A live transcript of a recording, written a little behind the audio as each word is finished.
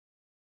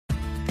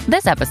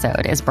This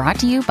episode is brought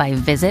to you by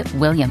Visit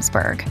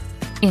Williamsburg.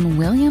 In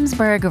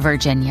Williamsburg,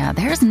 Virginia,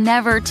 there's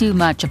never too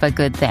much of a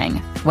good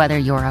thing. Whether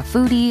you're a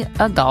foodie,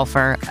 a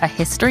golfer, a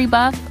history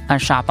buff, a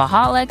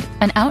shopaholic,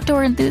 an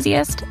outdoor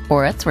enthusiast,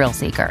 or a thrill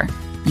seeker,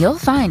 you'll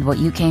find what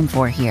you came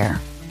for here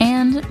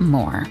and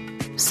more.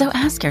 So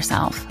ask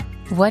yourself,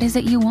 what is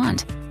it you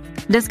want?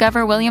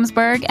 Discover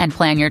Williamsburg and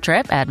plan your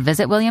trip at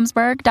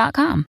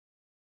visitwilliamsburg.com.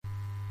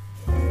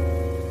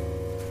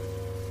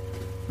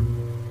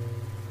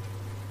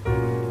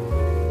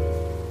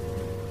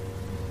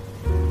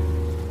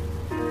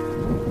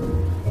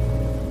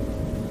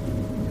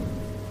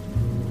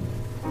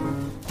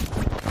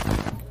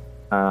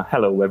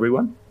 Hello,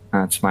 everyone.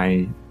 It's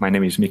my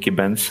name is Mickey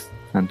Benz,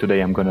 and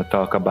today I'm going to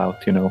talk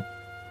about,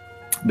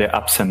 the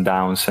ups and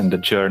downs and the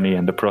journey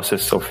and the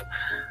process of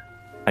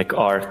like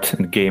art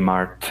and game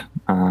art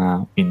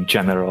in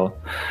general.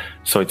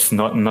 So it's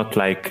not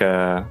like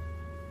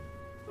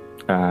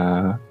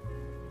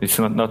it's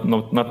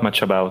not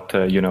much about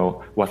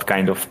what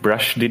kind of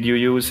brush did you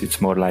use.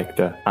 It's more like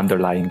the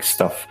underlying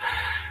stuff.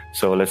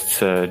 So let's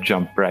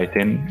jump right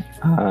in.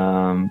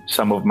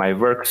 Some of my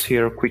works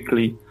here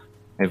quickly.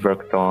 I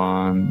worked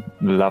on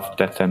Love,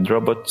 Death and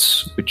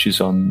Robots, which is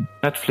on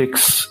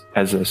Netflix.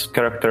 As a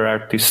character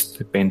artist,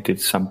 I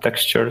painted some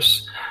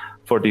textures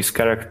for these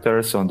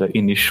characters on the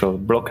initial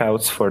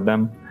blockouts for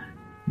them.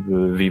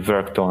 We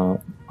worked on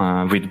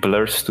with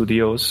Blur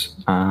Studios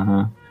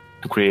to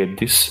create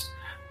this.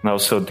 And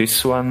also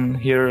this one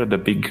here, the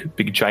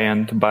big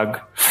giant bug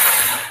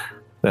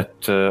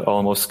that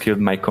almost killed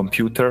my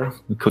computer.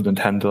 We couldn't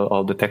handle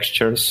all the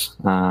textures,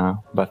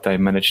 but I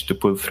managed to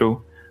pull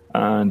through.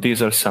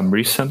 These are some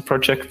recent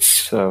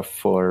projects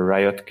for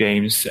Riot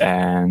Games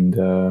and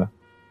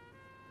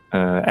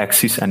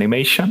Axis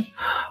Animation.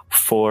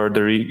 For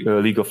the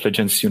League of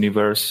Legends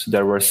universe,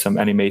 there were some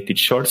animated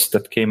shorts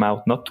that came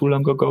out not too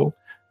long ago.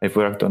 I've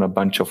worked on a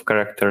bunch of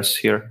characters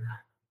here,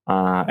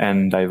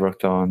 and I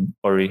worked on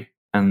Ori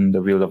and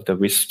the Will of the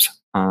Wisps,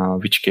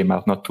 which came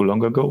out not too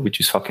long ago, which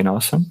is fucking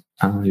awesome.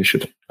 You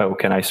should. Oh,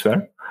 can I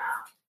swear?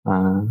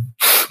 Not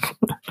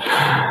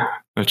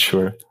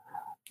sure.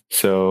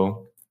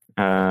 So.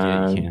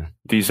 Yeah, you can.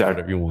 These are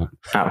whatever you want.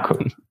 Oh,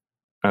 cool.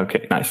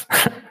 Okay, nice.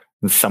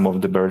 Some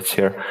of the birds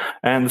here,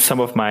 and some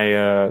of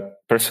my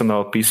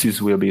personal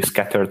pieces will be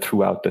scattered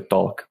throughout the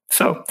talk.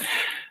 So,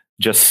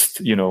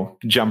 just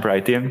jump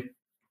right in.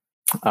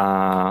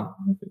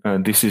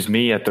 This is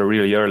me at a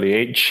really early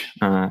age,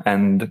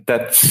 and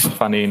that's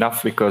funny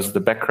enough because the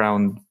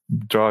background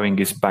drawing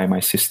is by my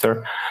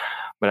sister.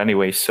 But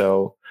anyway,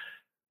 so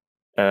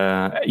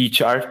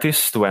each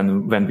artist,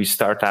 when we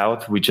start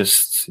out, we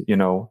just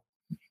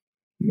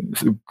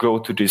go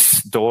to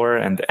this door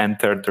and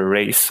enter the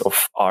race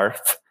of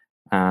art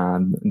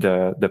and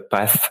the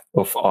path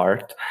of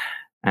art.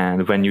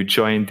 And when you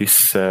join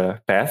this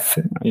path,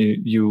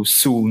 you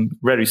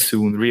very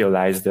soon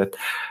realize that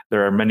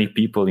there are many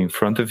people in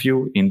front of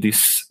you in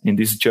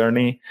this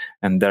journey,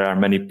 and there are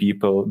many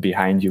people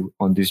behind you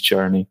on this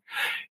journey.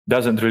 It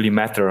doesn't really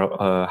matter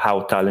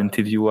how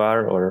talented you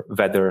are or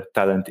whether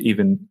talent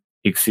even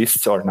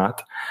exists or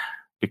not,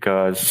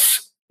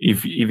 because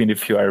even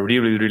if you are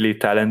really, really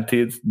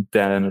talented,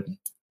 then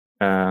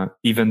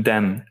even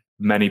then,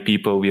 many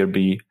people will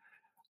be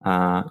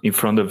in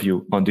front of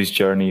you on this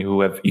journey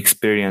who have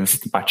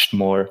experienced much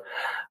more,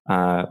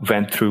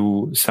 went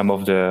through some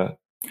of the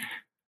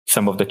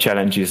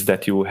challenges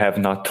that you have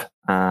not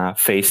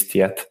faced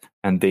yet,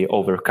 and they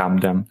overcome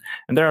them.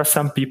 And there are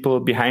some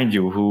people behind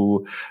you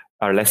who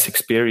are less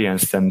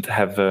experienced and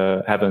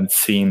haven't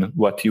seen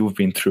what you've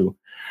been through.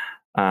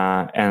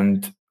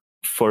 And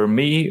for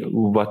me,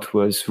 what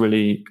was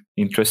really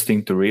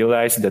interesting to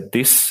realize that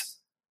this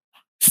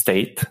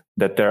state,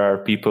 that there are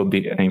people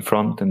in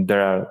front and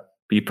there are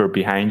people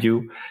behind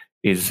you,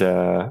 is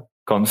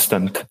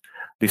constant.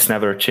 This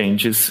never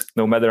changes.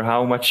 No matter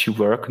how much you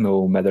work,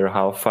 no matter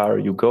how far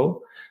you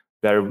go,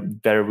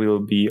 there will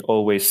be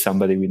always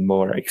somebody with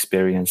more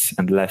experience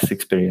and less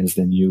experience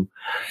than you.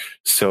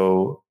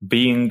 So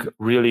being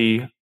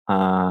really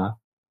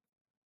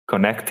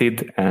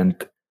connected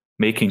and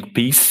making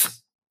peace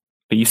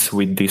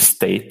with this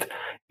state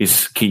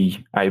is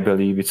key. I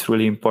believe it's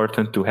really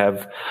important to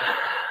have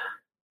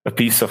a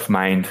peace of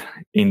mind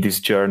in this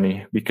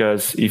journey,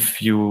 because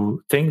if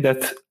you think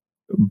that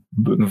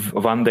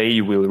one day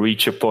you will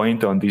reach a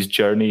point on this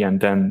journey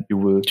and then you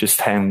will just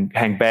hang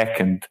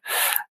back and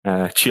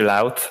chill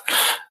out,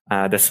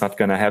 that's not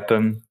going to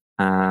happen.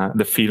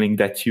 The feeling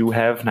that you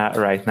have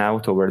right now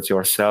towards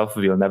yourself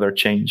will never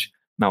change,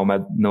 no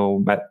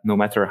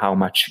matter how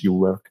much you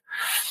work.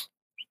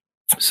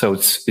 So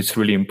it's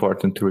really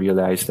important to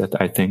realize that,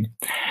 I think.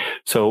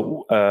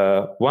 So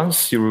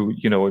once you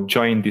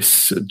join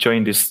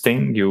this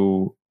thing,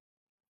 you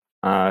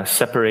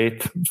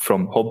separate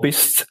from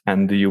hobbyists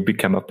and you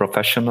become a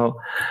professional.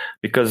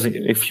 Because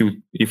if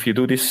you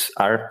do this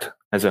art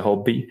as a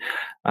hobby,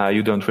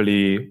 you don't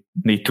really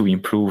need to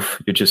improve.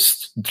 You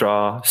just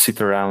draw, sit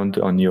around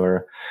in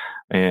your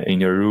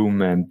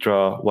room and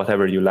draw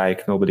whatever you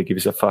like. Nobody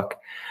gives a fuck.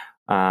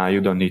 You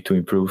don't need to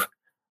improve.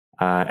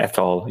 at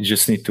all. You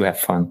just need to have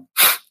fun.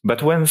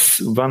 But once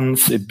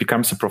it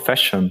becomes a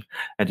profession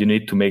and you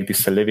need to make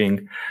this a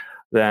living,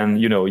 then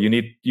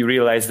you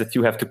realize that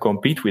you have to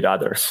compete with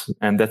others,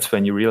 and that's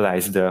when you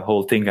realize the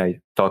whole thing I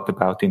talked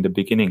about in the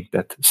beginning,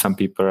 that some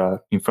people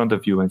are in front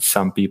of you and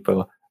some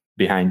people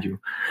behind you.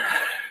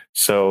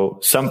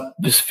 So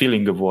this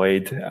feeling of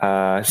void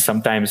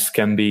sometimes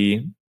can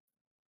be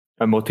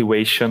a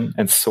motivation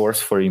and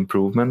source for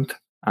improvement.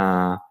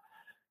 That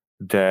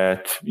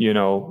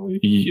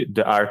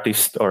the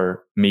artist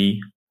or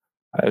me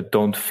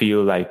don't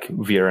feel like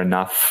we're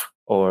enough,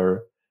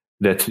 or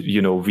that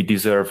we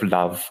deserve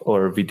love,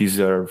 or we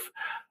deserve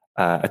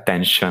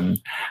attention,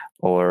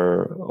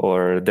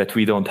 or that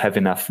we don't have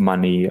enough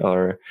money,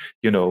 or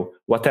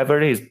whatever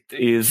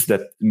is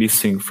that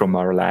missing from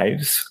our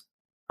lives.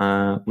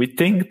 We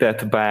think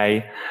that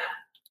by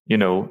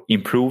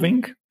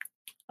improving,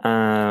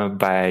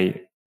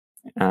 by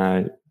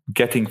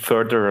getting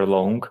further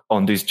along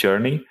on this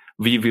journey,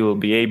 we will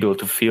be able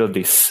to fill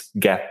this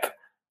gap,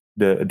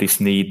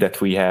 this need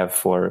that we have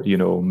for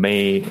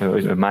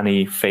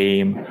money,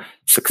 fame,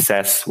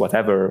 success,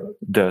 whatever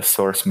the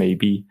source may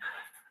be.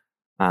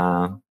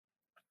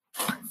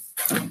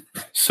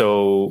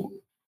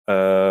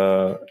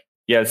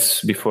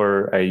 Yes,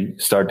 before I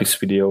start this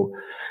video,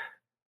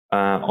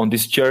 on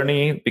this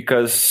journey,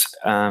 because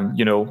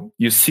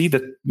you see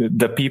that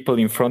the people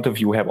in front of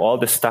you have all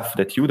the stuff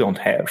that you don't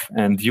have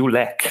and you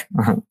lack,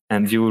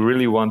 and you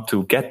really want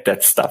to get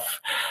that stuff.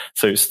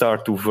 So you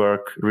start to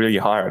work really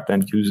hard,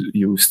 and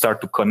you start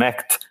to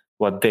connect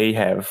what they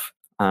have,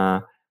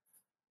 with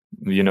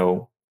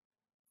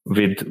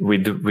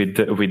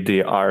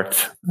the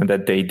art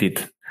that they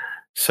did.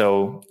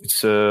 So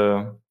it's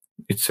a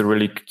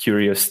really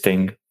curious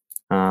thing.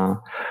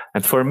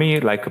 And for me,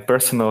 like a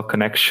personal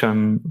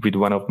connection with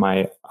one of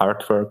my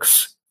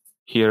artworks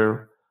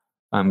here,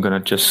 I'm going to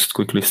just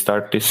quickly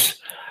start this.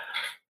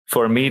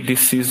 For me,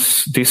 this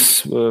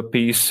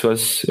piece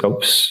was,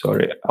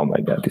 sorry. Oh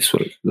my God, this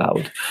was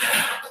loud.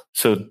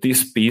 So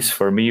this piece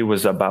for me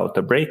was about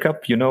a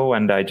breakup,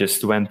 and I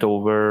just went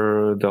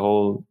over the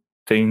whole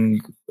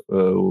thing.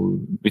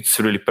 It's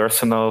really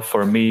personal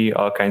for me,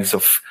 all kinds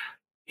of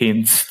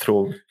hints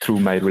through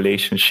my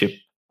relationship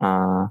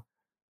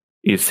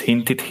is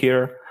hinted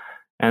here,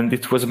 and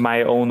it was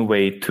my own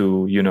way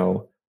to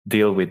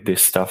deal with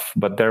this stuff,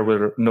 but there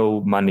were no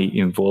money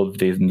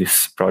involved in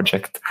this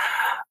project.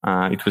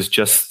 It was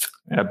just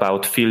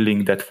about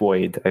filling that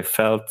void. I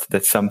felt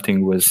that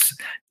something was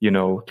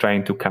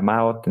trying to come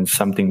out and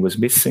something was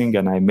missing,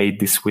 and I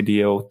made this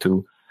video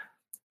to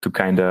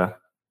kind of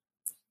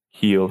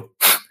heal.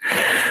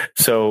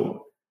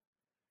 So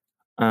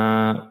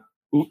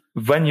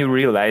when you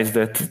realize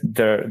that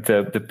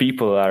the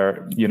people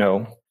are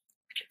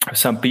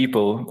some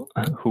people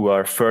who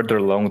are further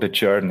along the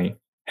journey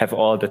have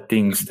all the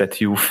things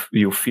that you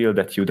feel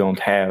that you don't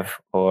have,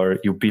 or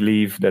you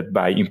believe that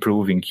by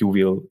improving you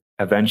will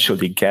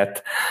eventually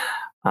get,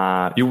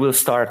 you will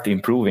start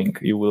improving.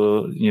 You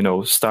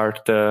will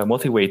start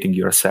motivating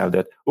yourself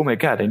that, oh my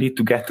God, I need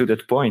to get to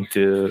that point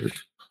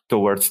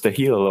towards the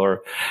hill,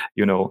 or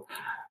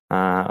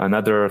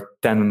another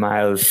 10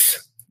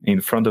 miles in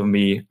front of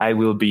me, I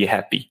will be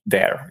happy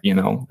there.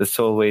 It's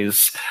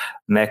always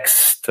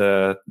next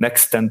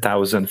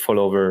 10,000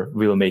 follower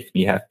will make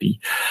me happy.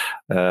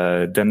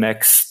 The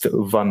next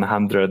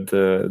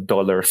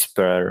 $100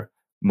 per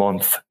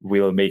month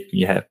will make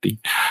me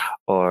happy,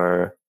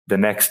 or the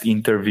next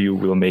interview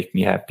will make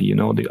me happy.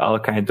 All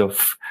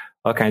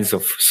kinds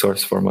of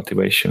source for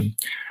motivation.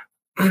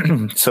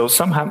 So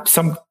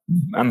some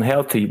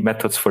unhealthy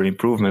methods for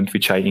improvement,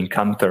 which I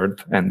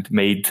encountered and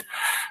made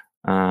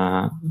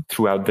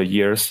throughout the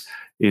years,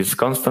 is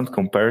constant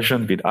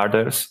comparison with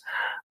others,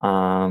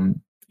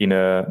 in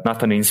a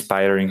not an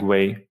inspiring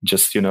way.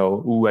 Just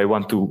I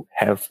want to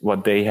have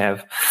what they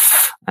have,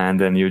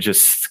 and then you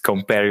just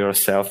compare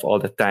yourself all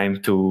the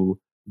time to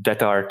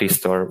that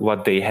artist, or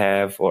what they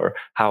have, or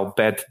how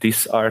bad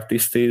this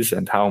artist is,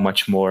 and how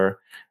much more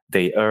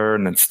they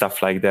earn, and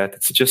stuff like that.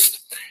 It's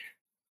just,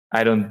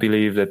 I don't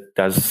believe that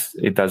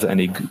it does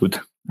any good.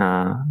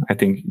 I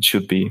think it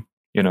should be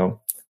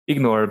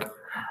ignored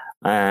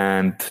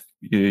and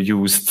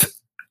used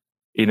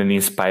in an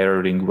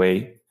inspiring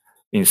way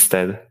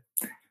instead.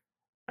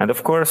 And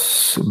of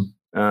course,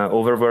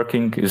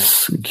 overworking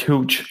is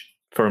huge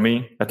for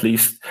me, at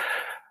least.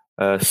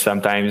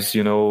 Sometimes,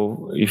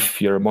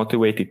 if you're a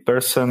motivated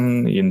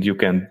person and you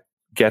can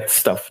get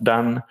stuff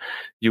done,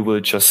 you will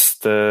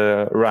just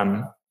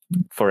run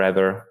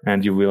forever,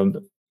 and you will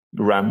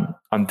run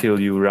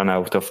until you run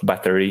out of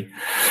battery.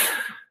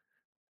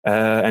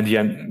 And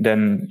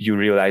then you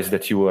realize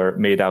that you are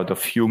made out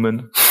of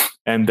human,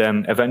 and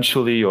then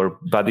eventually your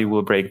body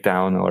will break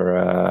down,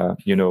 or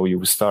you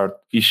will start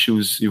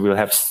issues. You will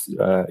have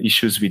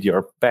issues with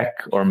your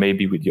back, or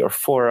maybe with your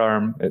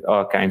forearm.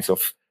 All kinds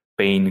of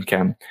pain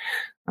can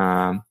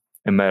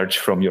emerge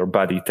from your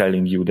body,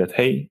 telling you that,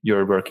 hey,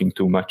 you're working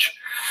too much.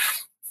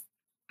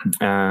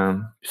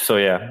 So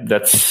yeah,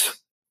 that's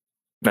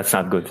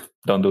not good.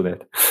 Don't do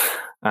that.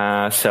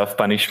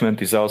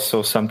 Self-punishment is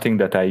also something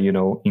that I,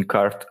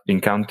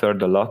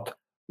 encountered a lot.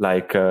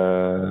 Like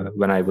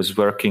when I was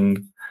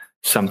working,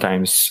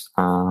 sometimes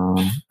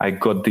I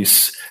got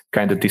this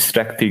kind of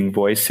distracting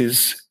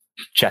voices,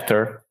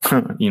 chatter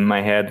in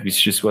my head,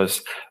 which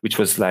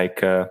was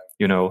like,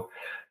 you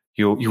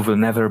will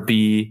never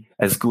be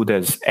as good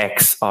as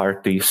X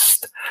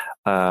artist.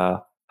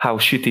 How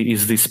shitty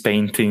is this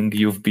painting?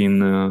 You've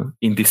been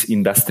in this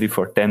industry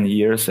for 10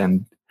 years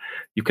and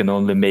you can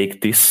only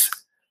make this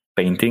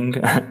painting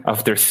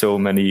after so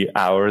many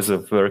hours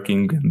of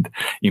working and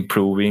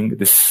improving.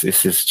 This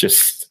is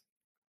just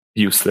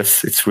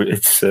useless. It's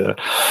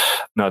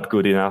not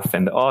good enough,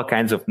 and all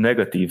kinds of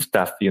negative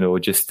stuff,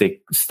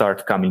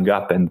 start coming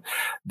up, and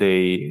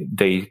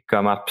they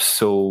come up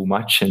so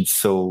much and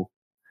so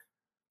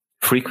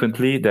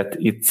frequently that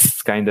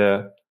it's kind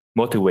of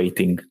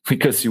motivating,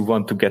 because you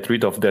want to get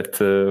rid of that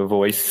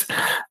voice,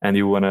 and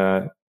you want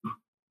to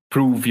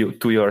prove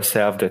to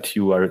yourself that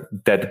you are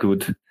that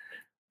good,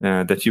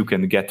 that you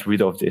can get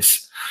rid of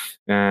this.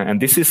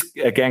 And this is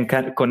again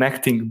kind of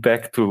connecting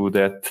back to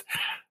that,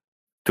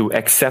 to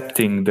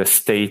accepting the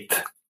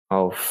state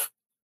of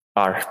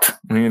art,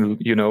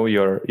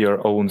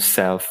 your own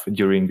self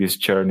during this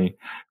journey,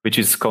 which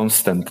is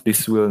constant.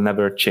 This will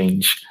never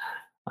change.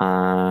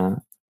 No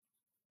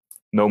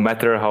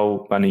matter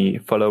how many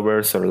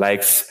followers or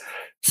likes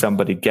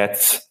somebody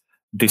gets,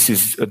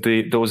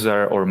 those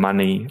are, or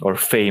money or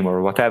fame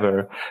or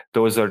whatever,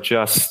 those are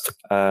just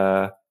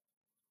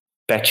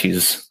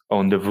patches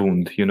on the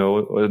wound.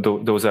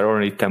 Those are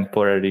only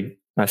temporary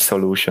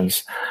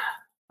solutions.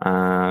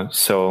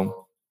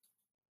 So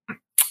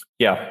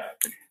yeah.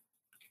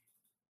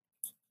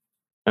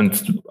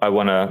 And I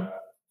want to,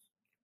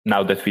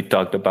 now that we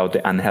talked about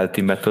the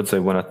unhealthy methods, I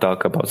want to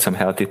talk about some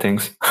healthy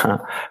things,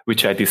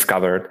 which I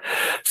discovered.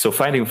 So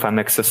finding fun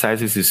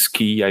exercises is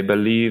key, I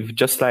believe,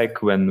 just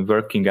like when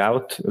working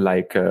out,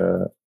 like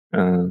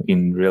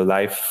in real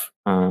life,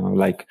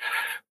 like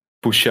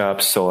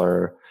push-ups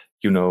or,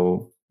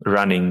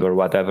 running or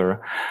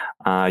whatever.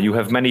 You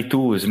have many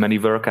tools, many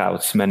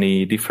workouts,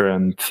 many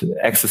different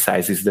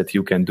exercises that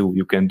you can do.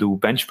 You can do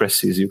bench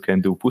presses, you can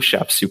do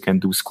push-ups, you can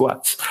do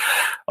squats,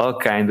 all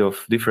kind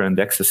of different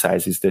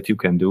exercises that you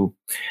can do,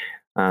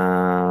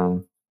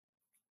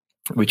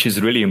 which is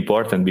really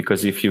important,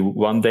 because if you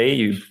one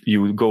day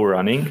you go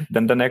running,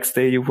 then the next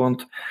day you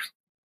won't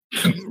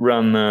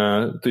run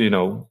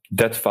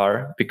that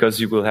far,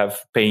 because you will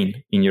have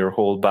pain in your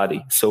whole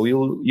body. So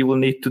you will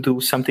need to do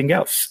something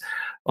else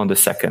on the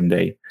second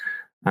day.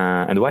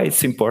 And why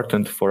it's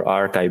important for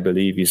art, I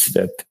believe, is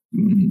that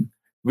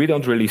we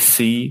don't really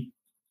see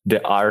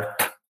the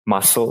art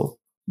muscle,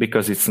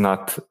 because it's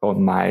not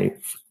on my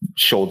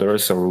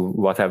shoulders or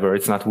whatever.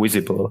 It's not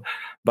visible.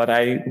 But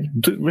I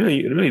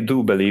really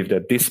do believe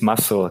that this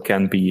muscle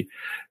can be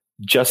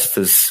just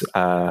as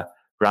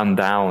run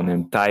down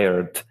and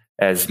tired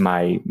as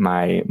my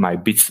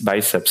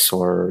biceps,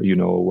 or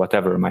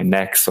whatever, my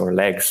necks or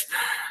legs.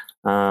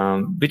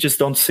 We just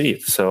don't see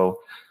it. So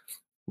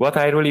what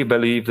I really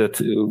believe, that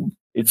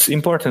it's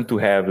important to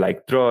have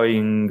like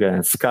drawing,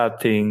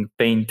 sculpting,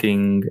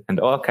 painting, and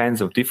all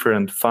kinds of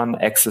different fun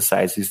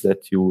exercises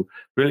that you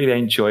really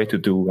enjoy to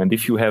do. And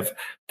if you have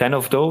 10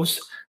 of those,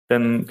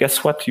 then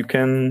guess what? You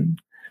can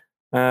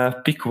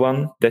pick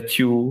one that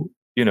you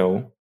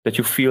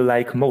feel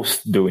like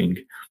most doing.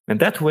 And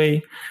that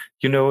way,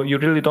 you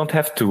really don't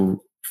have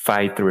to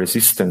fight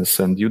resistance,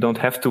 and you don't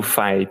have to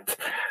fight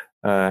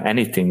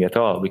anything at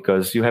all,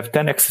 because you have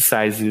 10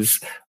 exercises.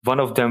 One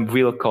of them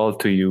will call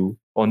to you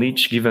on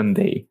each given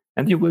day,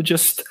 and you will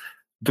just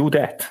do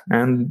that.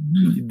 And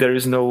there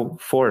is no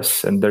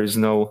force, and there is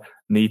no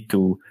need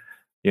to,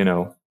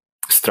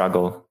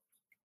 struggle.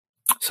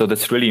 So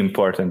that's really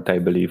important, I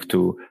believe,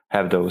 to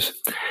have those.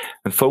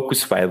 And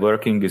focus while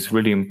working is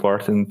really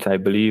important, I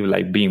believe,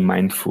 like being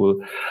mindful,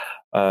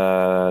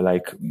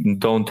 like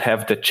don't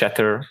have the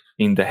chatter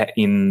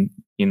in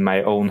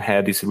my own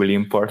head is really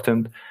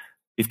important.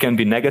 It can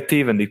be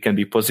negative and it can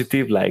be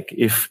positive. Like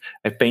if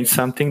I paint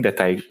something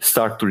that I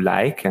start to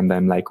like, and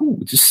I'm like, ooh,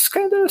 this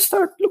kind of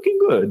start looking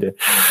good,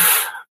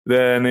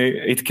 then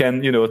it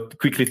can,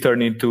 quickly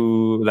turn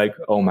into like,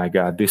 oh my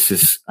God,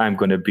 I'm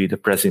going to be the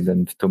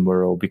president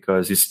tomorrow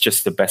because it's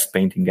just the best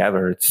painting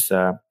ever. It's,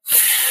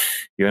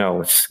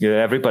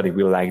 everybody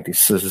will like this.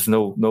 So there's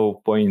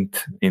no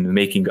point in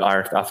making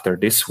art after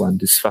this one.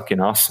 This is fucking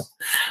awesome.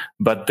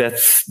 But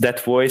that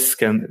voice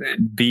can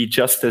be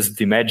just as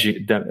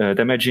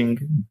damaging,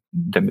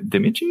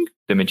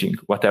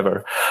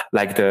 whatever,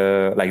 like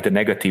the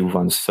negative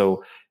ones.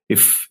 So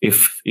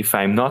if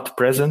I'm not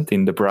present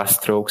in the brush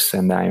strokes,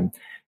 and I'm,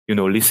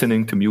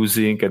 listening to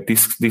music and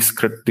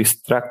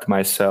distract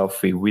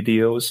myself with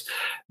videos,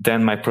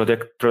 then my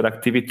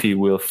productivity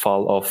will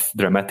fall off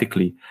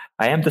dramatically.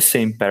 I am the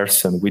same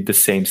person with the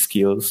same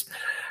skills,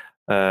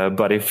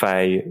 but if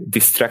I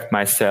distract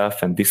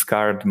myself and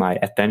discard my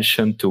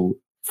attention to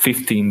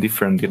 15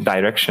 different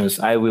directions,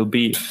 I will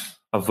be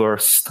a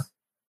worse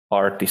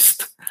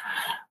artist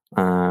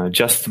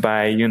just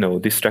by,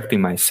 distracting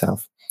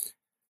myself.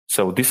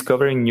 So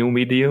discovering new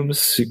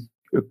mediums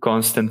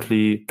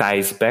constantly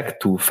ties back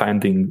to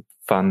finding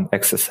fun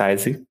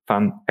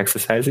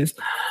exercises.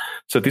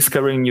 So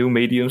discovering new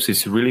mediums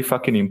is really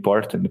fucking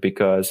important,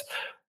 because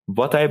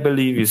what I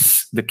believe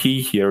is the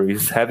key here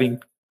is having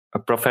a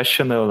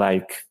professional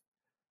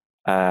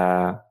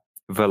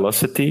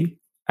velocity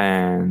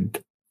and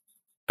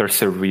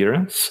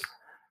perseverance,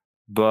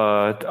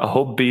 but a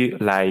hobby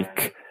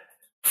like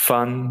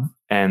fun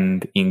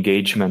and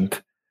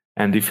engagement.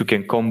 And if you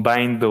can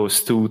combine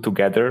those two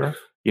together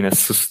in a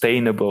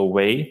sustainable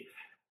way,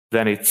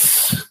 then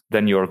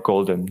you're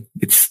golden.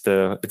 It's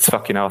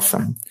fucking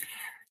awesome.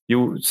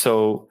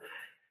 So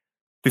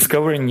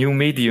discovering new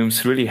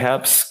mediums really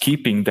helps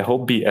keeping the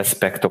hobby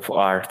aspect of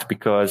art,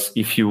 because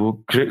if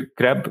you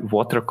grab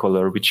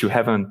watercolor, which you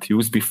haven't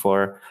used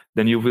before,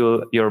 then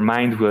your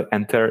mind will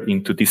enter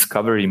into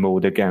discovery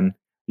mode again.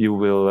 You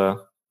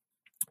will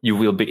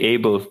be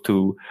able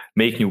to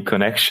make new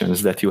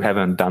connections that you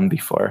haven't done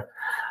before,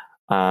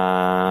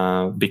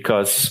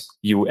 because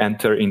you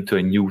enter into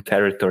a new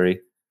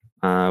territory,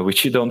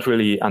 which you don't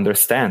really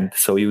understand.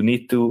 So you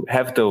need to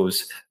have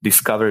those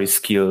discovery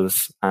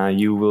skills.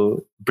 You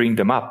will bring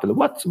them up.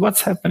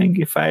 What's happening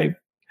if I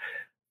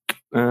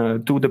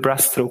do the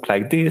brushstroke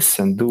like this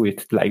and do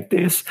it like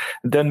this?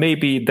 Then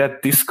maybe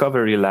that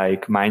discovery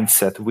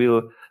mindset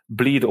will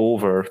bleed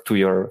over to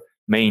your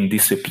main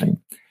discipline.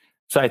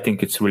 So I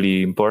think it's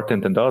really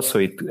important, and also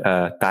it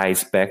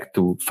ties back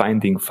to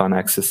finding fun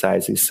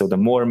exercises. So the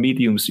more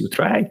mediums you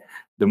try,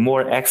 the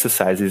more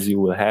exercises you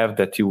will have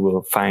that you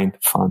will find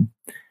fun.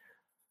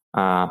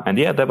 And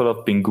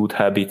developing good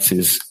habits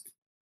is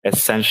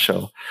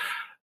essential.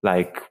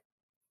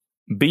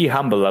 Be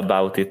humble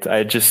about it.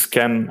 I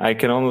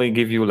can only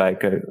give you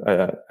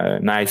a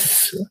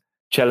nice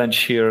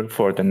challenge here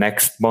for the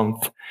next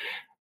month.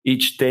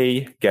 Each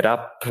day, get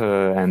up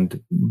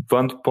and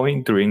one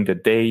point during the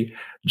day,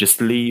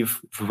 just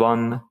leave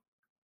one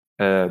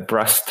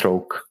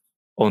brushstroke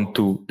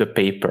onto the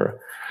paper.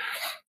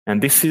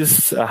 And this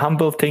is a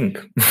humble thing.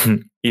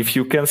 If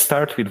you can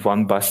start with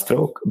one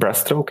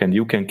brushstroke and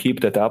you can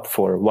keep that up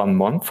for 1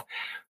 month,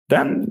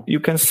 then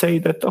you can say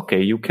that,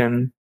 okay, you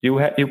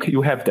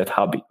have that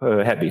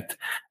habit,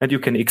 and you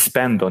can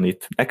expand on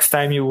it. Next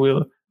time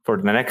for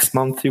the next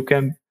month, you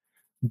can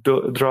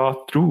draw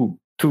through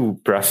 2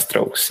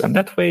 brushstrokes. And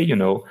that way,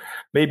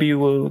 maybe you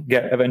will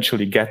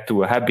eventually get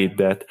to a habit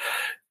that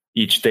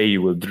each day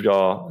you will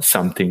draw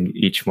something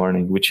each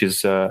morning, which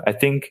is, I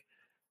think,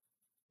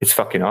 it's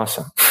fucking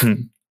awesome.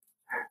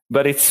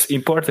 But it's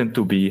important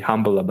to be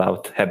humble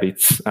about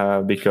habits,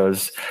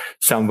 because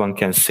someone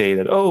can say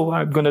that, oh,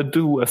 I'm going to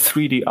do a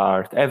 3D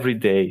art every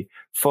day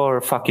for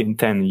fucking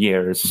 10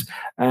 years.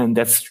 And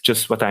that's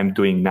just what I'm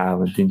doing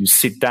now. And then you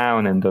sit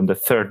down, and on the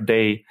 3rd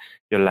day,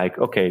 you're like,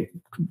 okay,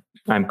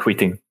 I'm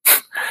quitting.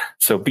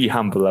 So be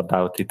humble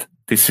about it.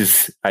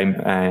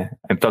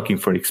 I'm talking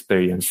from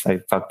experience. I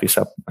fucked this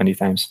up many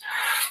times,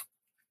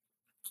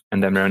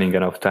 and I'm running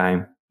out of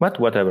time. But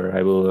whatever,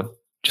 I will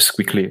just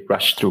quickly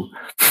rush through.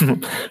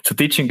 So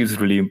teaching is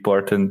really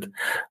important,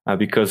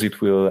 because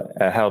it will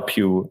help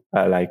you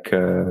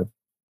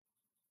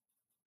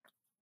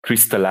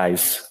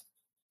crystallize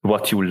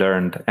what you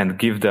learned and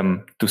give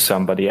them to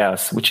somebody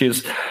else, which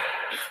is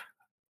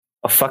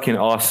a fucking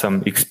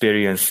awesome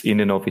experience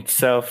in and of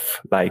itself.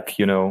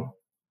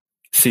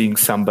 Seeing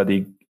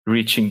somebody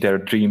reaching their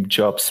dream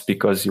jobs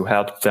because you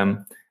helped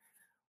them.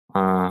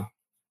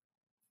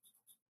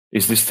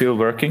 Is this still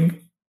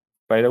working,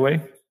 by the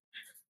way?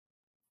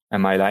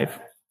 Am I live?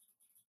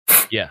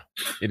 Yeah,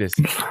 it is.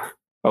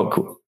 Oh,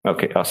 cool.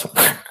 Okay, awesome.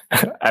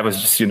 I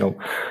was just,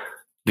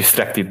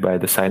 distracted by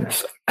the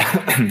silence.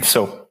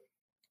 So,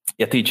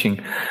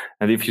 teaching.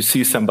 And if you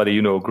see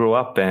somebody, grow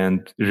up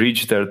and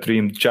reach their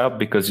dream job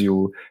because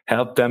you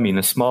help them in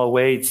a small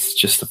way, it's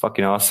just a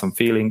fucking awesome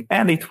feeling,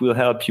 and it will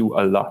help you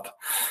a lot.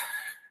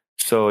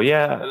 So,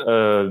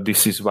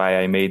 this is why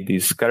I made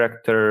this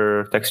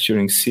character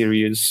texturing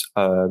series,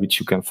 which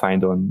you can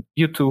find on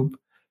YouTube.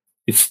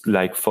 It's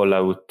like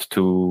Fallout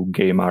 2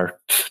 game art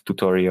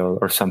tutorial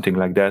or something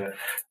like that.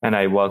 And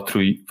I walk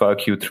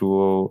you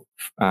through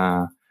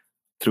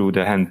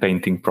the hand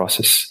painting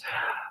process.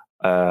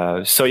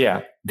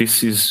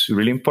 This is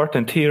really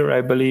important here,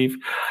 I believe.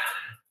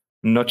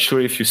 Not sure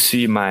if you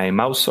see my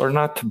mouse or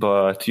not,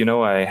 but,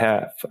 I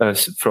have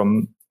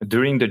from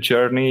during the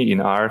journey in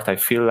art, I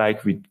feel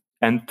like we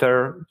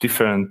enter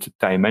different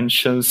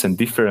dimensions and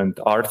different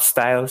art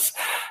styles.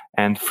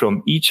 And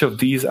from each of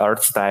these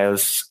art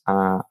styles,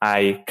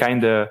 I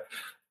kind of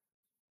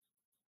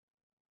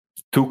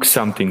took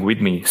something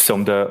with me.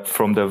 From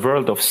the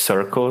world of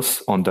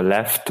circles on the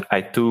left,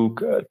 I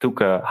took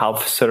a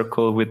half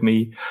circle with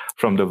me.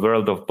 From the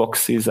world of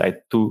boxes, I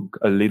took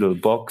a little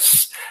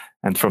box.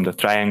 And from the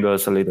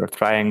triangles, a little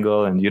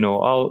triangle. And,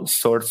 all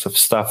sorts of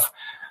stuff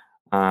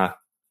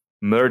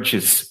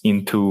merges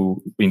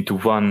into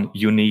one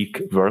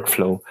unique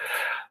workflow,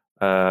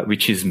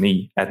 which is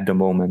me at the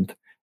moment.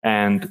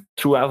 And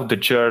throughout the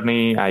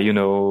journey,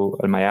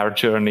 my art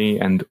journey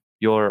and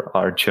your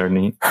art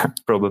journey,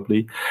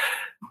 probably,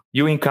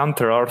 you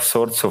encounter all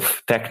sorts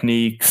of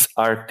techniques,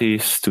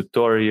 artists,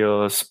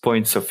 tutorials,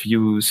 points of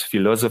views,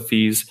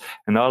 philosophies,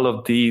 and all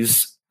of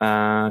these,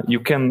 you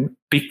can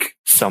pick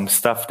some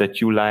stuff that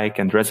you like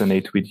and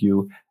resonate with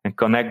you and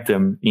connect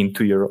them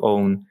into your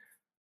own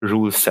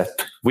rule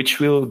set, which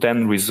will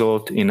then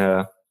result in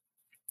a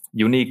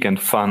unique and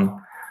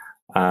fun,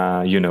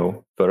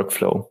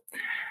 workflow.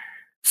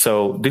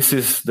 So this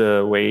is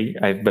the way,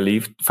 I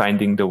believe,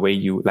 finding the way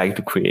you like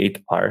to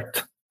create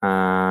art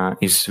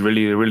is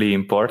really, really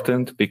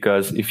important,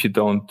 because if you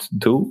don't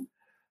do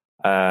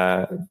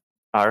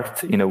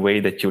art in a way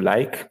that you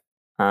like,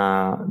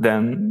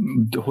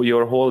 then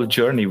your whole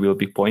journey will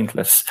be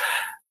pointless.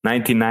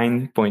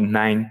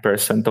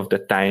 99.9% of the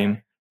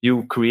time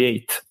you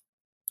create.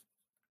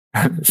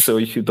 So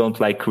if you don't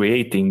like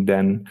creating,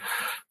 then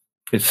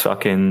it's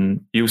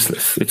fucking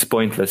useless. It's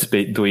pointless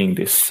doing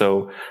this.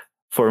 So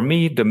for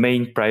me, the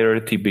main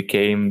priority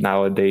became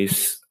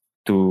nowadays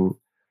to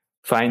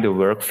find a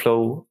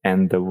workflow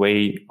and a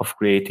way of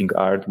creating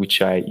art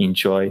which I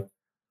enjoy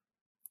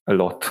a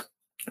lot.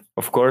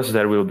 Of course,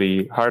 there will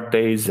be hard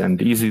days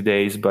and easy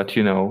days, but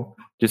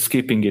just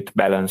keeping it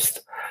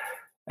balanced.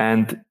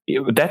 And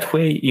that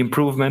way,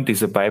 improvement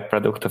is a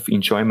byproduct of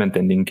enjoyment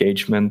and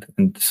engagement.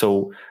 And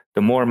so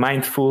the more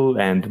mindful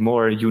and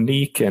more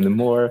unique and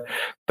more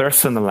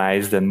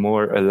personalized and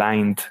more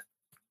aligned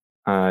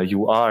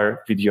you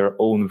are with your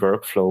own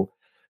workflow,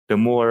 the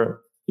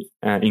more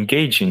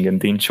engaging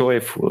and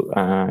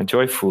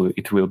joyful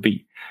it will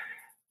be.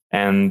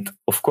 And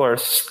of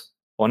course,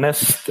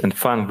 honest and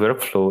fun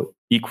workflow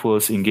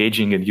equals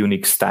engaging and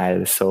unique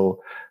style.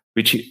 So,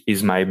 which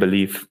is my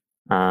belief.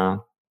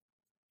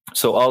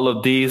 So all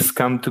of these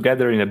come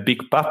together in a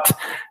big pot,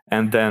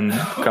 and then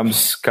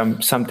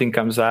something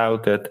comes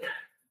out that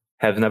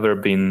have never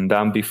been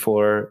done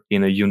before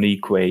in a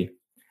unique way.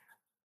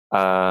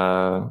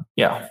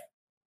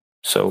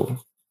 So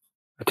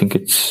I think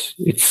it's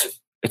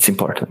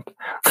important.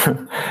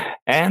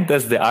 And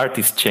as the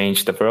artist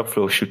change, the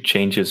workflow should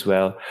change as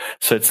well.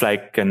 So it's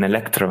like an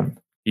electron.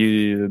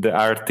 The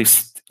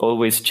artist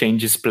always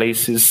changes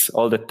places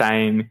all the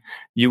time.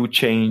 You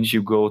change,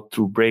 you go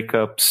through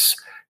breakups,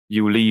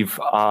 you leave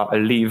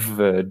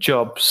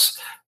jobs,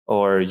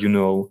 or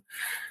you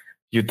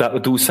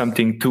do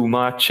something too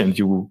much and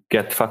you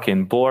get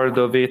fucking bored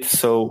of it.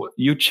 So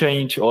you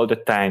change all the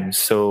time.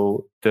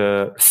 So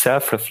the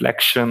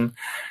self-reflection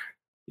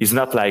is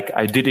not like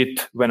I did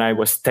it when I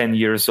was 10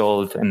 years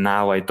old and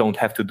now I don't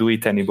have to do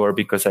it anymore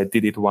because I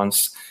did it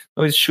once.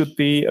 No, it should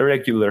be a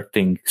regular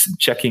thing,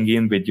 checking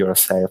in with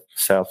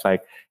yourself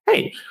like,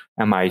 hey,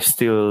 am I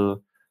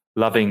still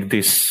loving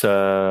this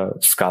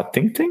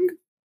sculpting thing?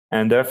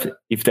 And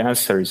if the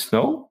answer is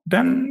no,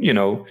 then,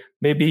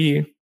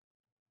 maybe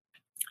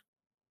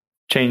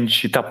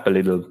change it up a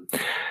little.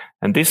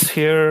 And this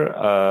here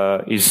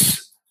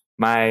is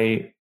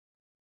my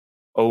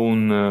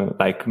own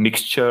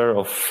mixture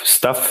of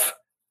stuff,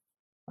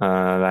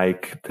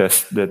 like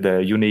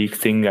the unique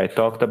thing I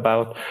talked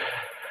about.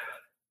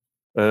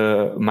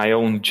 My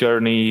own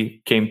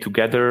journey came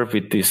together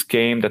with this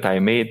game that I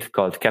made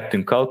called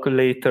Captain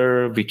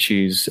Calculator, which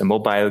is a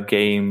mobile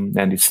game,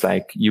 and it's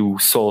like you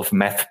solve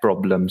math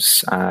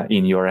problems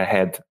in your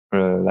head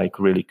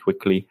really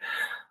quickly.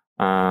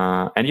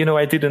 And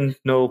I didn't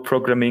know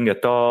programming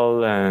at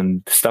all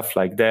and stuff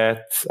like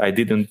that. I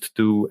didn't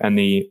do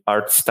any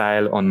art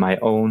style on my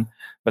own,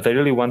 but I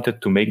really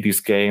wanted to make this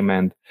game,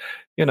 and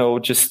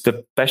just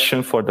the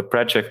passion for the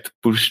project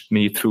pushed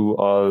me through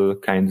all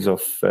kinds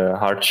of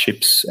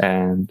hardships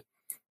and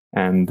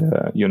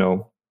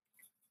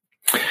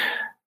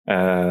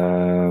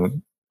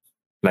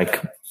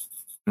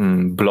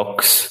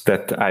blocks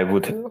that I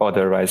would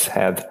otherwise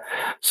have.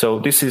 So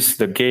this is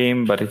the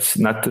game, but it's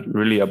not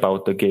really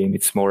about the game.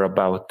 It's more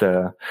about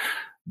the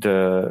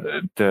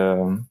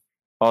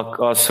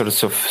all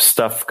sorts of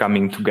stuff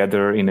coming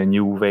together in a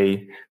new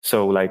way.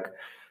 So like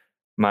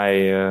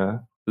my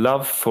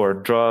love for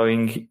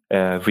drawing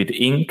with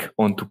ink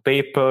onto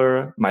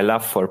paper, my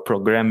love for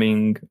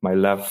programming, my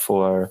love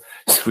for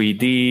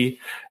 3D,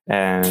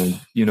 and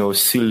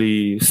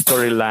silly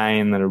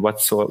storyline or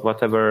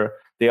whatever,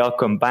 they all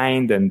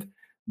combined, and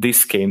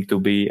this came to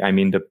be. I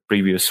mean, the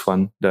previous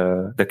one,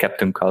 the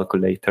Captain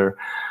Calculator,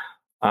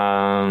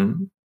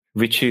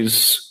 which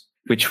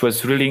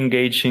was really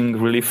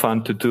engaging, really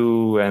fun to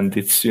do, and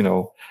it's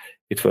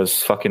it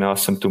was fucking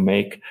awesome to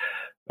make.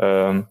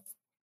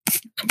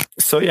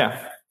 So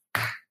yeah,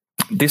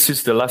 this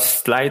is the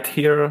last slide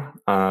here.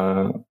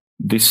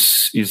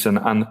 This is an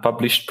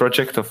unpublished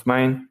project of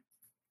mine.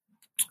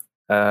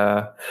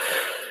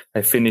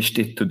 I finished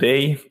it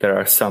today. There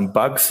are some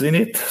bugs in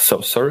it,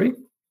 so sorry.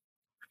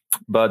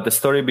 But the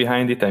story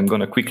behind it, I'm going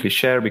to quickly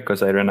share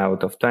because I ran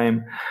out of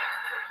time.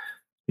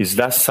 Is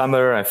last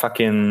summer, I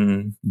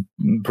fucking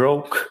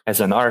broke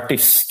as an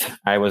artist.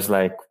 I was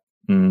like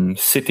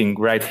sitting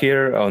right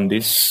here on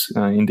this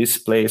in this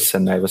place,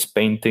 and I was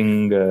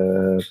painting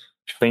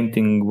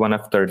one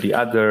after the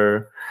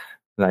other,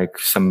 like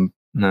some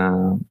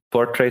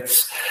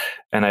portraits,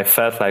 and I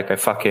felt like I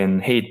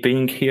fucking hate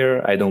being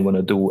here. I don't want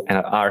to do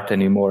art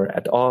anymore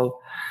at all.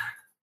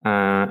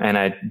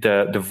 And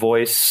the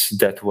voice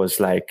that was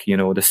like,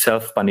 the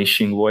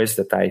self-punishing voice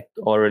that I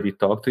already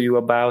talked to you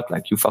about,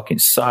 like, you fucking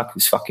suck,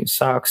 this fucking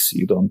sucks,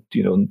 you don't,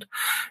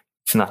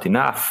 it's not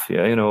enough.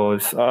 Yeah,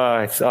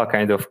 it's all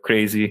kind of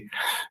crazy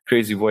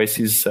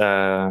voices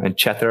and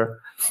chatter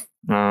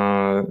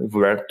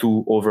were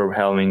too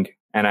overwhelming.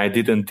 And I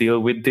didn't deal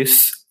with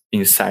this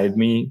inside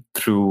me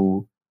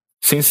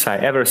since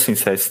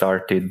I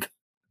started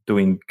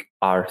doing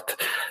art,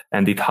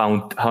 and it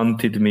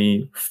haunted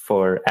me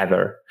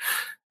forever.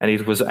 And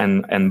it was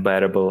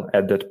unbearable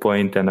at that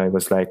point. And I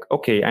was like,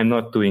 okay, I'm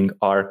not doing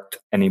art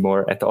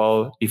anymore at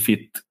all if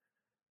it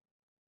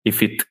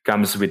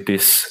comes with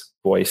this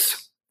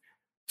voice.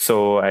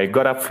 So I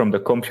got up from the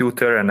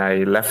computer and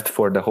I left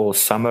for the whole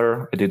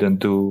summer. I didn't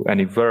do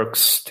any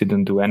works,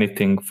 didn't do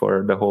anything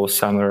for the whole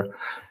summer.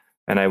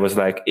 And I was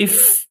like,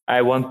 if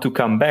I want to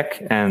come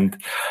back and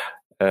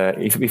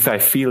if I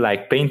feel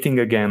like painting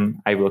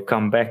again, I will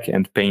come back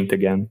and paint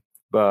again.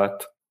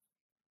 But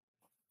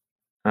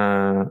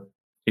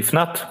if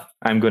not,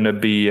 I'm going to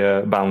be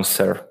a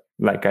bouncer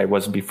like I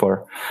was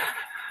before,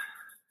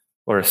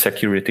 or a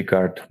security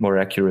guard, more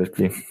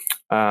accurately.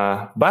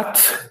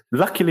 But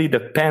luckily, the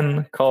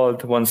pen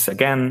called once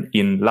again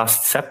in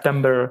last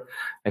September.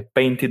 I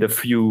painted a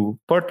few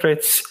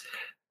portraits.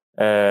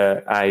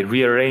 I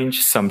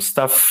rearranged some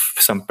stuff,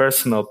 some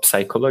personal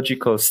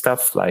psychological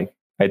stuff, like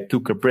I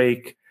took a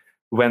break,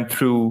 went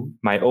through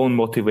my own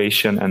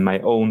motivation and my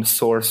own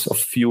source of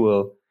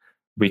fuel,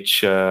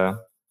 which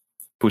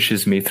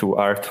pushes me through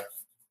art.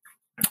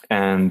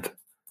 And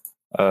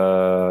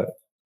so,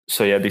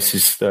 yeah, this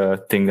is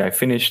the thing I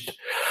finished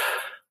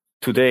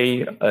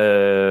today.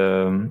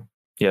 There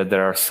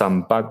are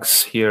some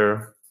bugs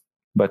here,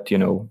 but,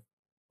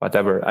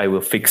 whatever, I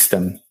will fix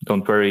them.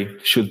 Don't worry,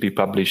 should be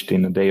published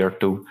in a day or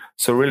two.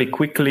 So really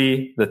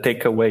quickly, the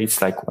takeaway is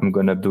like, I'm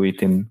going to do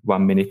it in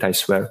 1 minute, I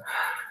swear.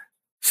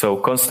 So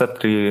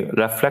constantly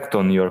reflect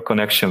on your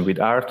connection with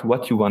art,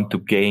 what you want to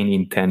gain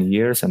in 10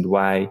 years and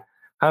why,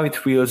 how it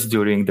feels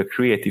during the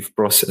creative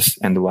process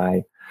and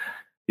why.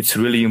 It's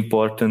really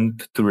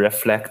important to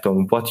reflect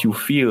on what you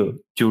feel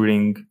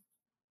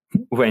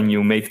when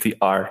you make the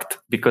art,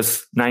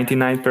 because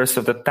 99%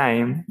 of the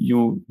time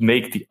you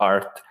make the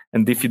art.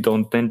 And if you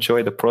don't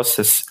enjoy the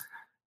process,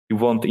 you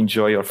won't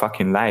enjoy your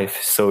fucking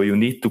life. So you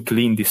need to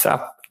clean this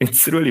up.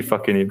 It's really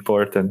fucking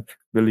important.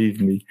 Believe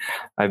me,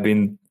 I've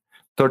been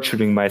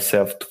torturing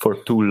myself for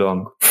too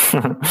long.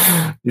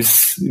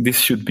 This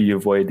should be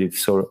avoided.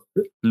 So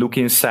look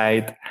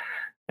inside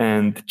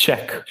and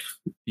check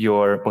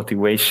your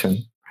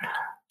motivation.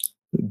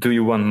 Do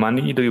you want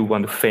money? Do you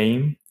want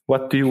fame?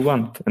 What do you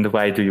want? And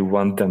why do you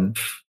want them?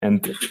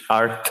 And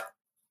art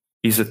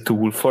is a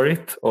tool for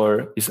it,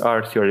 or is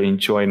art your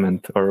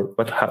enjoyment, or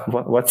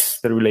what's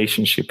the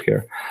relationship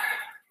here?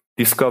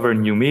 Discover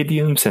new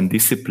mediums and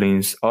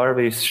disciplines.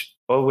 Always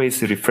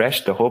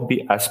refresh the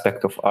hobby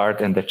aspect of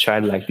art and the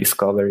childlike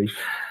discovery.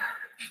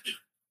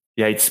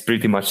 Yeah, it's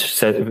pretty much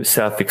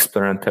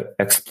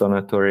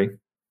self-explanatory.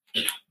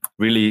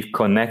 Really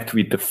connect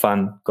with the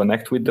fun.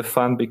 Connect with the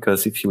fun,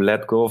 because if you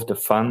let go of the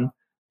fun,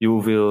 you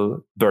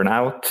will burn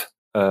out.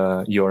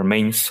 Your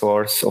main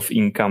source of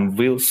income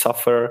will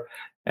suffer.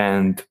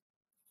 And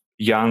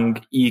young,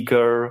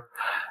 eager,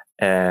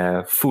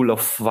 full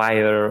of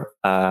fire,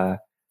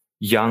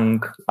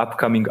 young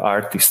upcoming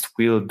artists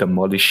will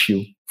demolish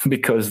you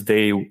because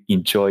they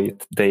enjoy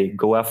it. They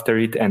go after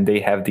it and they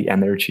have the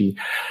energy.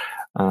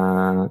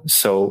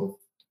 So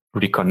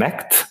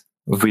reconnect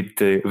with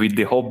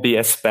the hobby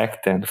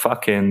aspect and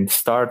fucking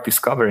start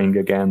discovering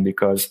again,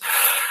 because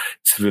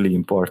it's really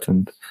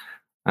important.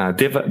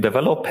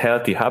 Develop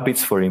healthy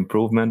habits for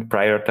improvement,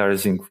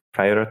 prioritizing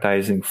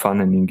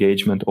fun and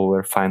engagement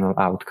over final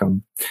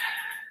outcome.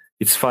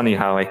 It's funny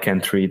how I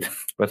can't read,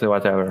 but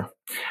whatever.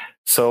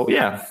 So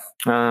yeah,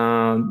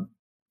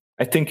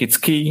 I think it's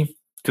key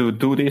to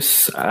do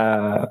this,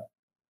 but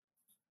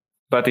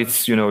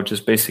it's,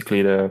 just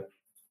basically the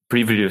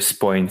previous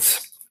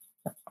points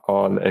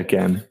all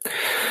again.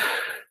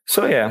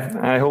 So yeah,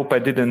 I hope I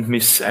didn't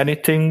miss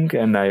anything,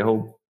 and I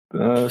hope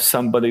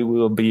somebody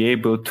will be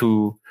able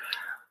to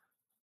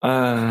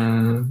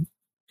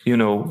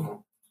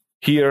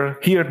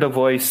hear the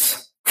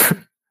voice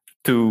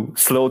to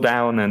slow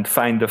down and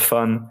find the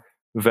fun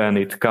when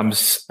it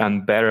comes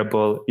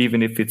unbearable,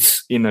 even if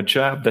it's in a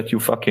job that you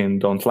fucking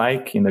don't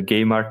like, in a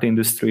game art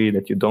industry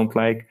that you don't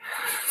like.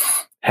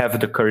 Have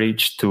the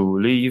courage to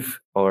leave,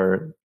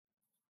 or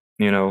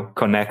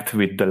connect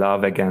with the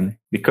love again,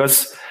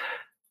 because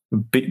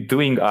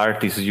doing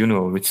art is,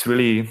 it's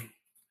really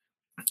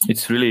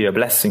a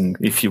blessing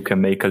if you can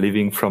make a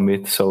living from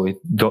it. So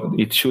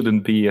it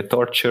shouldn't be a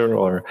torture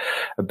or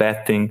a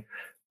bad thing.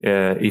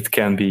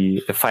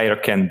 The fire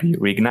can be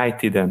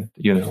reignited, and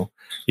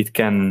it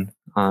can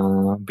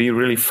be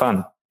really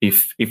fun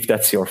if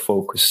that's your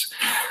focus.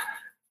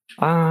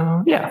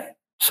 Yeah.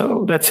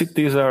 So that's it.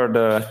 These are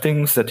the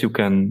things that you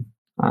can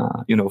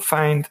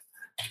find.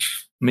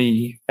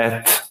 me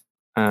at,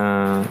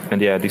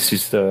 and yeah, this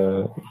is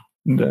the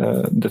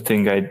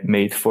thing I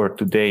made for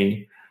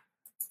today,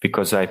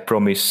 because I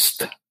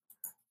promised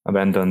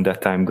Abandon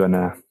that I'm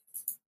gonna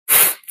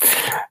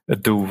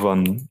do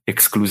one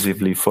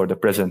exclusively for the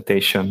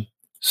presentation.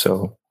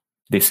 So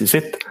this is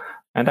it,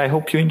 and I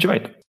hope you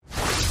enjoyed.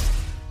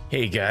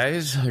 Hey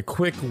guys, a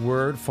quick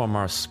word from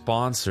our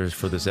sponsors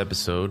for this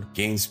episode.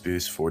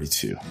 GamesBoost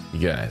 42. You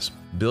guys,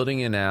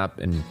 building an app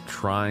and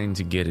trying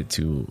to get it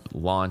to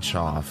launch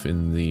off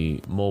in the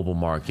mobile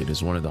market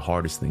is one of the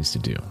hardest things to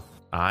do.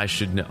 I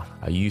should know.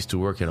 I used to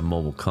work at a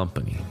mobile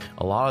company.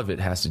 A lot of it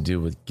has to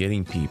do with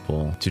getting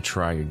people to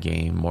try your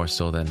game more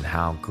so than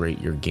how great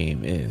your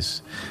game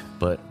is.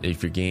 But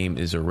if your game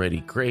is already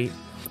great,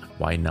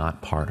 why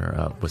not partner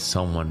up with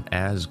someone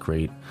as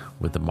great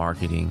with the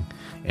marketing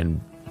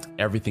and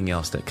everything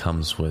else that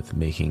comes with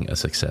making a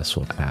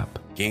successful app?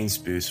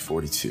 GamesBoost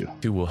 42.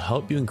 It will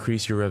help you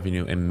increase your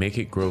revenue and make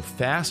it grow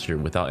faster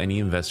without any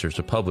investors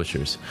or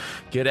publishers.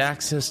 Get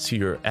access to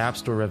your App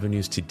Store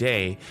revenues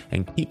today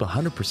and keep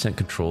 100%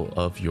 control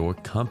of your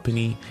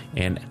company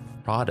and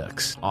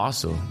products.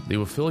 Also, they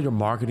will fill your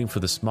marketing for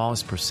the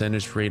smallest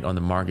percentage rate on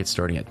the market,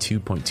 starting at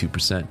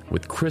 2.2%.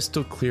 With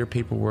crystal clear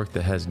paperwork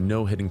that has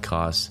no hidden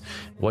costs,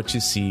 what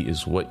you see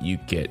is what you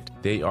get.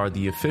 They are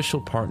the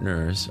official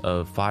partners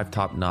of 5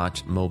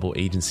 top-notch mobile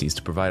agencies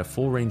to provide a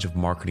full range of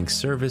marketing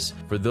service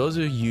for those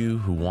of you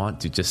who want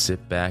to just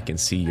sit back and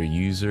see your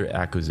user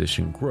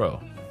acquisition grow.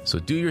 So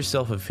do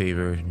yourself a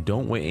favor,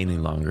 don't wait any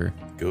longer.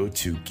 Go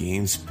to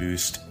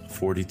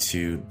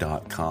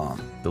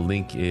GamesBoost42.com. The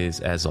link is,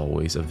 as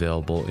always,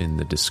 available in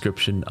the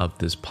description of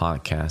this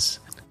podcast.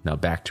 Now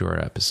back to our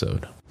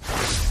episode.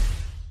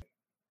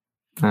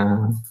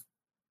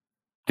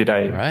 Did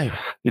I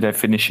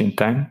finish in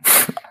time?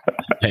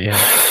 Yeah.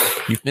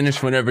 You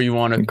finish whenever you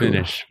want to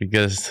finish,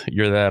 because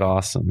you're that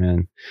awesome,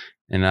 man.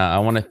 And I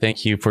want to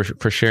thank you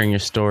for sharing your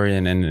story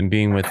and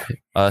being with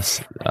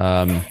us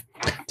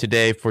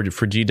today for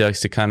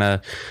GDUX to kind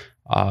of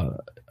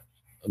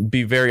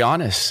be very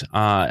honest.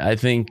 I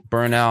think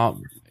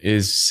burnout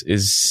is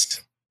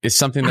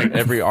something that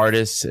every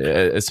artist,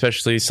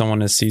 especially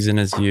someone as seasoned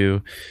as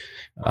you,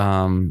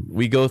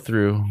 we go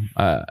through.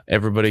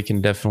 Everybody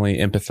can definitely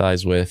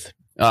empathize with.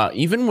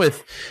 Even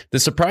with the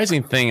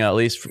surprising thing, at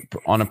least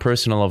on a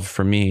personal level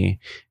for me,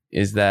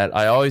 is that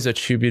I always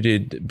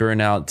attributed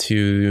burnout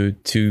to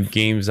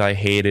games I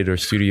hated or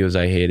studios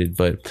I hated,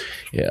 but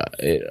yeah,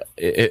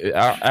 it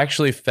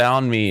actually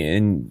found me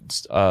in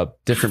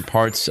different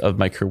parts of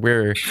my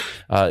career,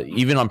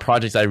 even on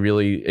projects I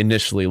really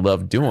initially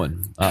loved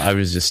doing. I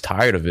was just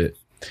tired of it,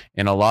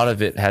 and a lot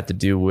of it had to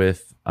do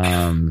with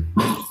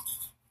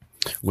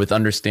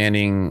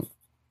understanding,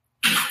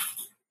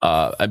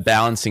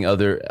 balancing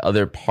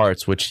other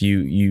parts, which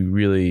you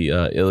really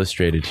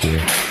illustrated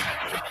here.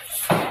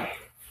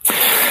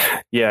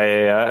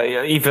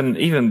 Yeah.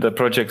 Even the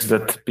projects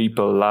that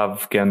people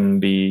love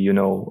can be,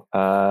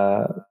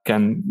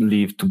 can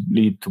lead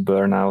to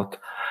burnout.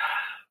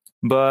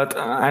 But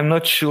I'm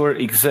not sure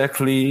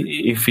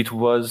exactly if it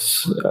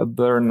was a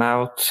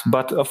burnout.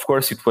 But of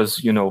course, it was,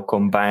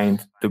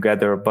 combined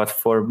together. But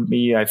for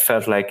me, I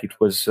felt like it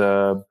was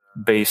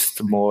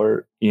based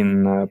more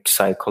in a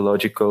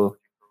psychological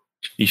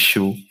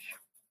issue,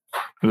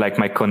 like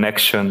my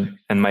connection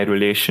and my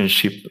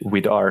relationship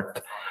with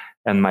art.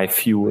 And my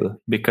fuel,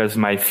 because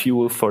my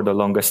fuel for the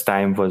longest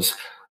time was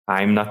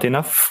I'm not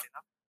enough.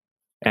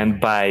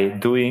 And by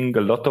doing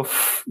a lot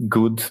of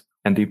good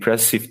and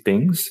impressive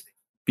things,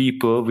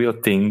 people will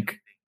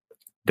think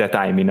that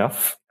I'm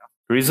enough,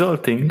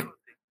 resulting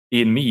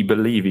in me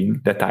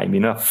believing that I'm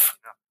enough.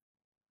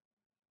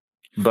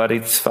 But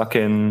it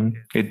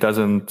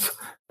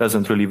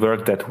doesn't really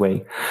work that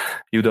way.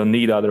 You don't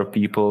need other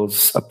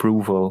people's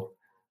approval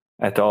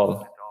at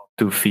all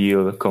to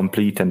feel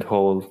complete and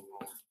whole.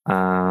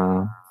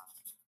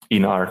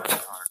 In art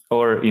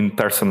or in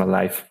personal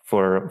life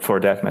for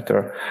that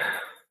matter.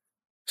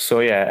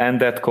 So yeah,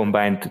 and that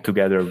combined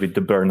together with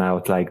the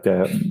burnout, like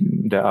the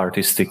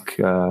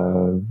artistic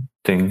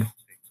thing.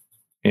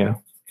 Yeah.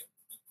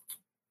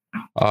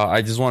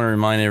 I just want to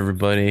remind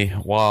everybody,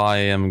 while I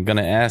am going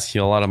to ask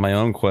you a lot of my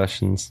own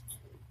questions,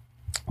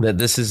 that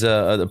this is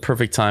a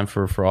perfect time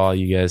for all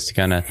you guys to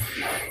kind of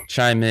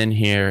chime in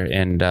here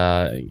and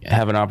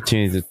have an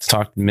opportunity to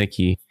talk to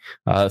Mickey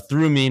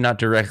through me, not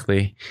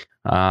directly,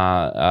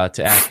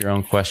 to ask your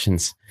own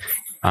questions.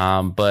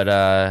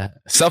 But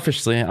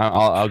selfishly,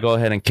 I'll go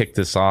ahead and kick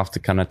this off to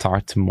kind of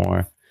talk to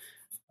more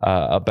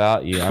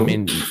about you. I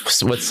mean,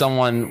 with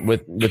someone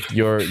with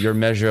your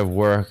measure of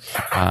work,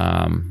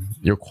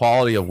 your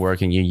quality of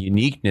work, and your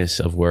uniqueness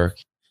of work,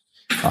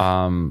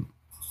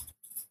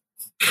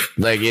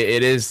 like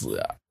it is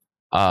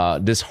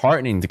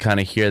disheartening to kind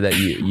of hear that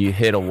you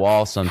hit a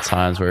wall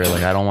sometimes where you're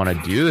like, I don't want to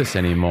do this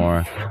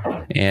anymore.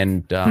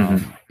 And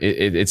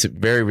it's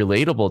very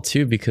relatable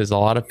too, because a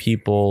lot of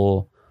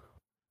people,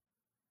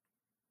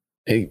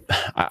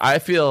 I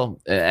feel,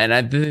 and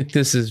I think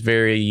this is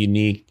very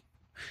unique,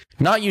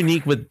 not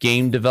unique with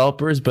game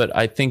developers, but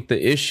I think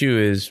the issue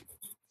is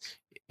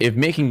if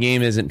making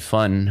game isn't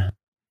fun,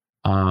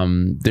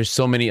 there's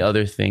so many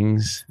other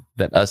things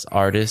that us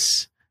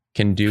artists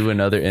can do in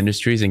other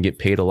industries and get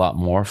paid a lot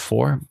more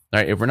for.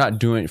 Right? If we're not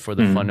doing it for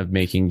the fun of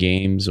making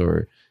games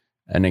or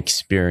an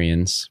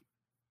experience,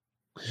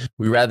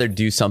 we rather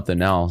do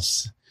something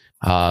else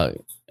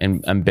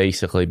and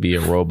basically be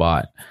a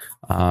robot.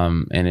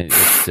 And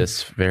it's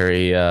just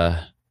very.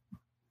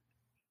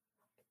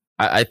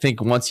 I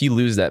think once you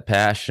lose that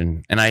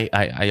passion, and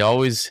I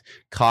always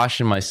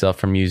caution myself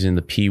from using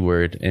the P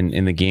word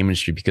in the game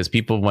industry, because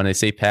people, when they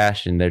say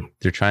passion,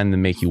 they're trying to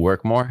make you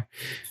work more.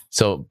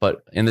 So,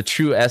 but in the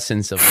true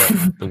essence of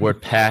what the word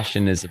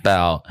passion is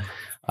about,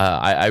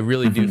 I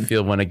really do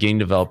feel when a game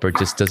developer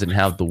just doesn't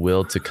have the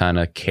will to kind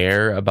of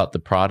care about the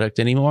product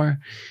anymore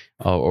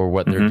or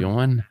what they're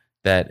doing,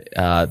 that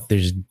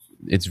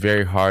it's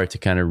very hard to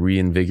kind of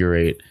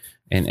reinvigorate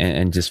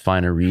and just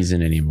find a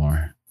reason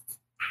anymore.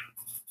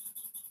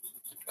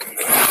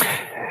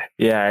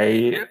 Yeah,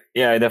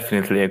 I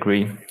definitely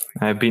agree.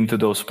 I've been to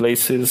those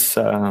places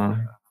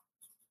where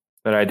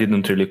I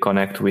didn't really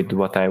connect with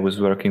what I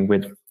was working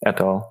with at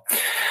all,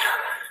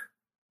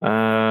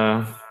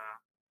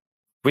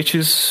 which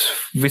is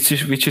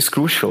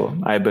crucial,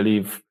 I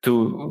believe,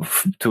 to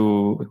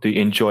the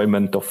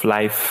enjoyment of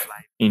life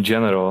in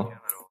general,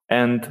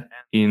 and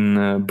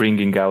in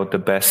bringing out the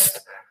best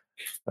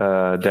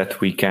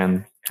that we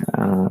can,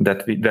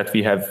 that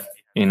we have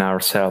in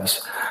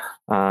ourselves.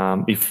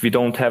 If we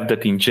don't have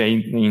that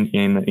engagement,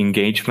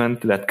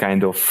 that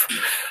kind of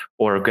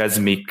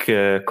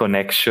orgasmic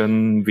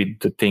connection with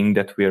the thing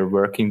that we are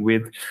working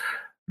with,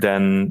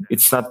 then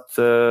it's not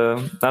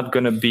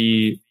going to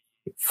be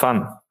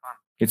fun.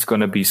 It's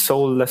going to be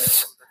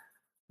soulless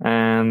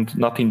and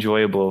not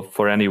enjoyable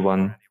for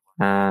anyone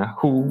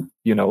who,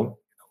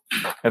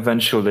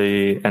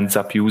 eventually ends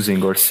up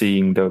using or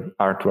seeing the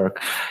artwork.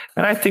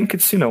 And I think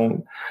it's,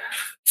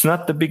 it's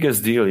not the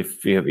biggest deal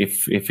if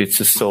it's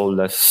a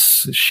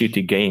soulless,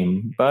 shitty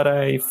game. But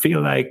I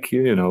feel like,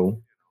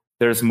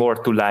 there's more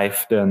to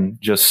life than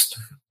just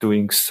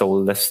doing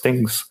soulless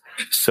things.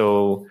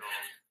 So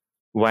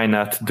why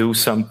not do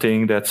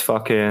something that's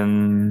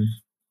fucking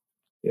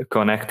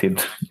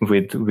connected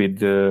with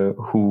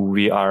who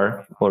we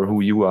are or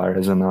who you are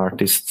as an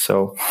artist?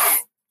 So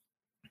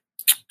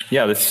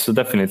yeah, this is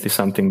definitely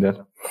something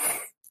that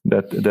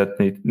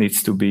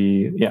needs to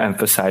be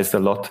emphasized a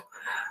lot.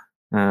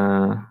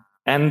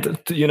 And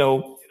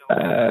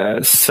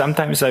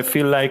sometimes I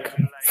feel like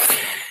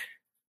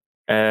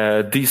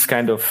these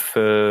kind of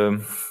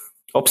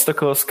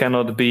obstacles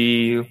cannot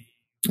be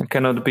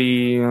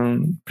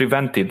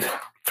prevented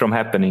from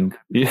happening.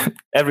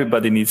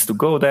 Everybody needs to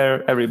go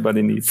there.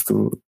 Everybody needs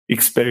to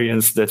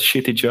experience that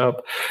shitty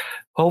job.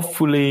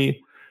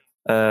 Hopefully,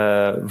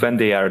 when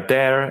they are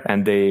there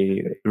and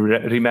they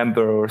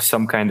remember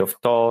some kind of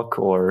talk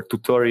or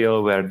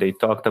tutorial where they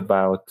talked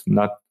about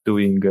not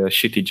doing a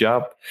shitty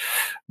job,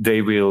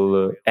 they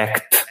will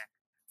act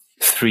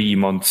 3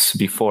 months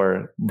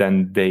before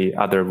than they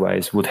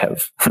otherwise would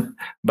have.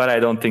 But I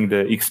don't think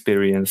the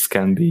experience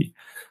can be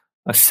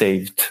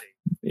saved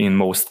in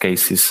most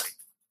cases.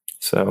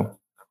 So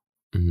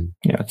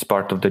yeah, it's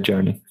part of the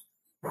journey.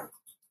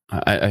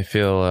 I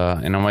feel,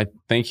 and I might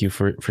thank you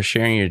for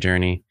sharing your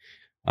journey.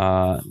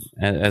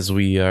 As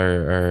we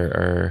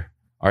are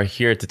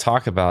here to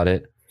talk about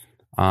it,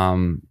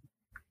 and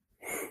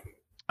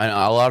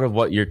a lot of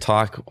what your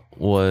talk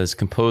was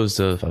composed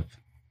of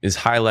is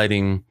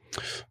highlighting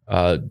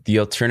the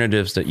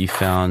alternatives that you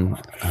found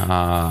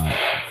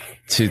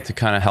to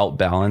kind of help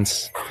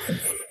balance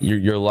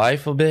your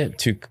life a bit,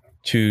 to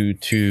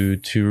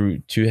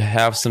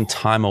have some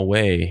time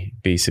away,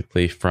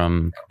 basically,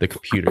 from the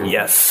computer.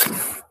 Yes.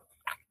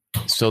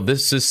 So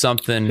this is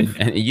something,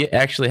 and you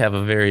actually have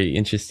a very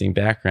interesting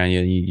background.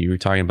 You were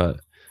talking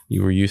about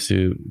you were used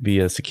to be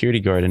a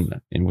security guard,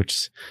 in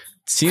which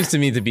seems to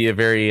me to be a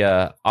very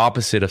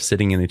opposite of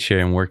sitting in a chair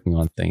and working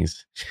on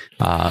things.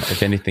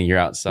 If anything, you're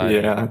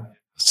outside,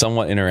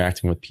 somewhat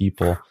interacting with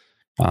people.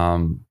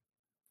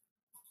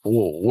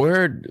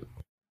 Where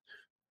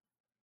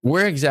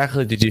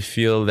exactly did you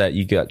feel that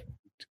you got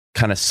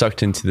kind of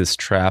sucked into this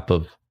trap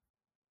of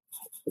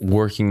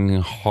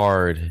working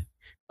hard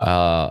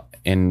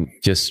and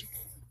just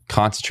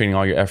concentrating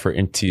all your effort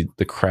into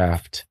the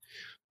craft?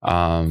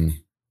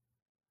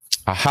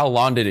 How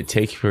long did it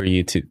take for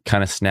you to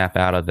kind of snap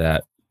out of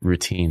that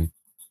routine?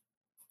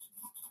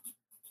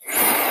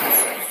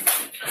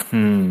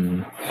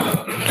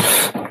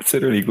 It's a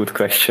really good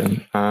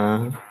question.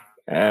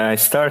 I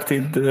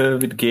started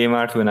with game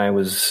art when I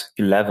was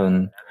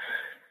 11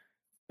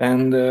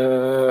 and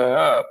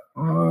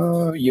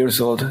years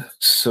old.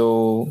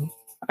 So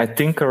I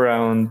think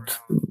around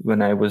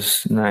when I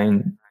was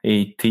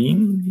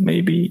 18,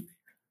 maybe,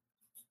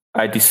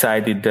 I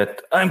decided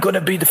that I'm going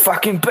to be the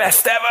fucking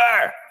best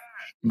ever.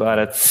 But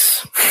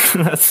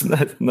that's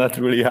not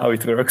really how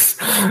it works.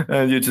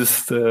 And you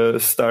just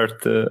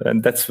start,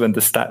 and that's when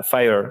the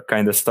fire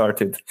kind of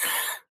started.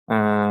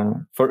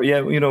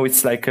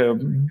 It's like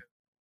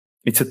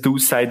it's a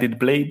two-sided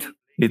blade.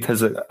 It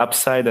has an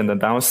upside and a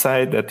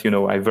downside that,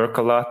 I work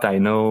a lot. I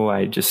know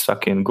I just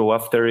fucking go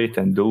after it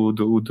and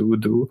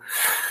do,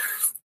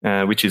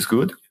 which is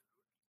good.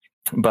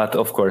 But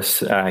of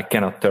course, I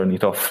cannot turn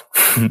it off,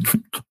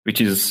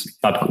 which is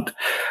not good.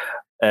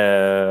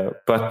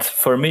 But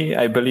for me,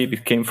 I believe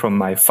it came from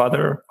my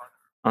father,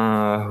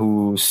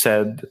 who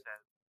said,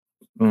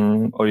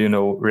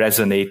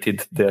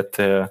 resonated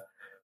that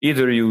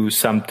either you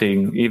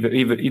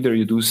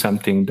do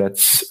something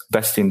that's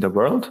best in the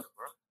world,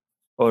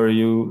 or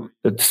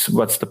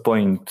what's the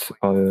point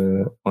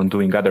on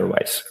doing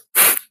otherwise?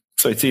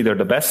 So it's either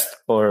the best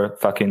or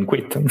fucking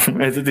quit.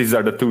 These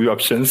are the two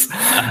options,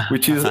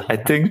 which is, I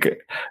think,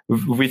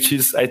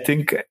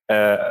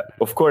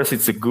 of course,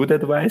 it's a good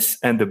advice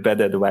and a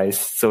bad advice.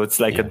 So it's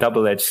like a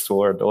double-edged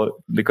sword,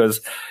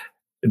 because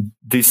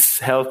this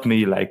helped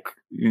me,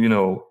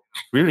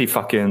 really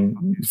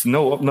fucking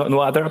no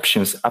other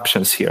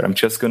options here. I'm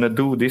just gonna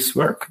do this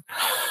work,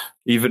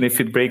 even if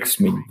it breaks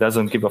me. I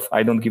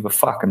don't give a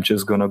fuck. I'm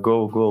just gonna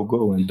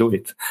go and do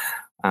it.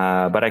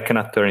 But I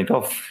cannot turn it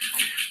off.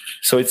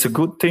 So it's a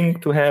good thing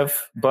to have,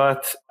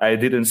 but I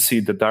didn't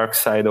see the dark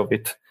side of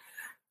it.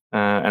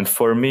 And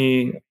for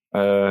me,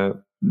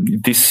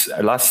 this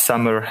last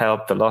summer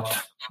helped a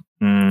lot.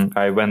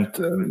 I worked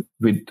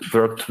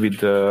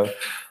with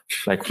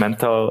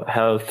mental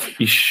health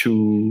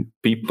issue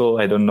people.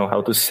 I don't know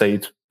how to say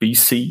it,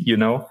 BC,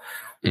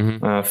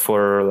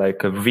 for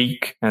like a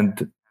week.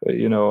 And,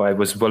 I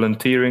was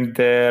volunteering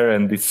there,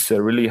 and it's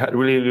a really,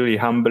 really, really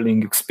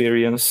humbling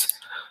experience.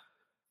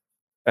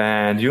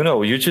 And,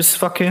 you just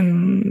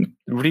fucking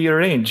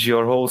rearrange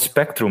your whole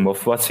spectrum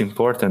of what's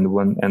important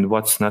and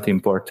what's not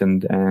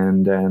important,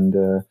 and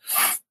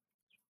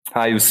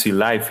how you see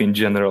life in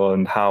general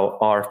and how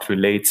art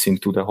relates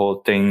into the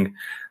whole thing.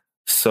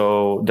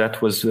 So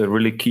that was a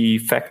really key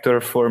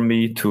factor for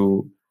me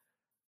to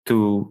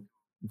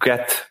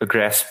get a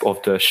grasp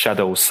of the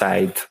shadow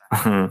side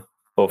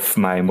of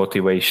my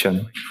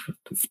motivation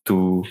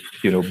to,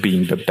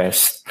 being the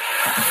best.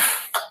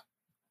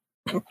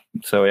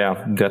 So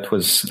yeah, that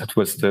was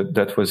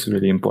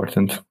really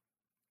important.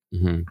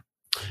 Mm-hmm.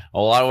 A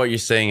lot of what you're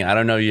saying, I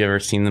don't know if you ever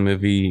seen the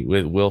movie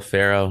with Will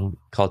Ferrell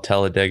called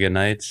Talladega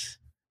Nights,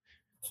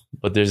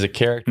 but there's a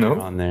character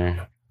on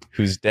there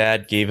whose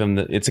dad gave him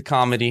it's a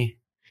comedy,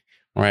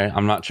 right?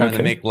 I'm not trying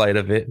to make light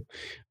of it,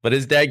 but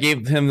his dad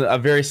gave him a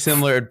very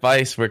similar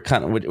advice where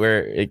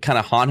it kind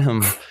of haunted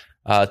him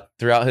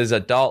throughout his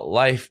adult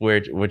life,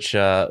 which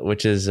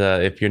is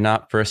if you're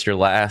not first, you're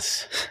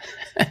last.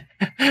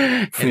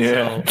 So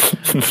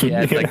he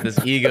had like this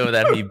ego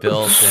that he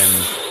built,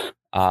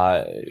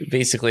 and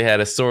basically had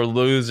a sore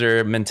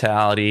loser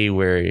mentality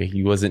where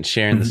he wasn't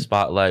sharing the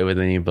spotlight with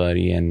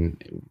anybody and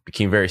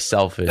became very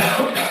selfish.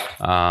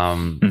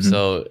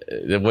 So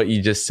what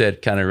you just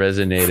said kind of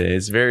resonated.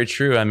 It's very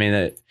true. I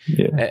mean,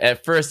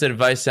 at first, the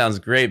advice sounds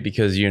great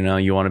because,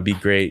 you want to be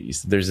great.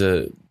 There's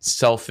a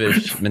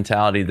selfish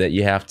mentality that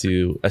you have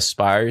to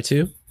aspire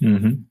to.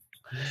 Mm-hmm.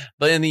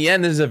 But in the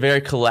end, this is a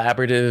very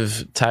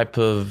collaborative type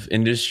of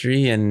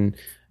industry. And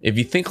if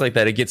you think like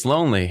that, it gets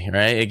lonely,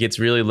 right? It gets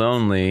really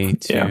lonely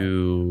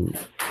to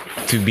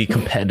be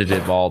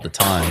competitive all the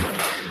time.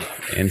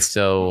 And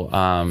so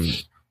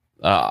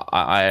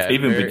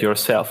with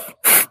yourself.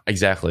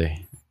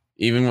 Exactly.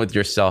 Even with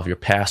yourself, your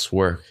past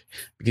work,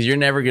 because you're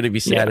never going to be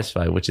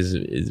satisfied, which is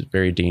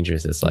very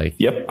dangerous. It's like,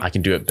 I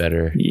can do it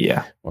better.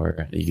 Yeah.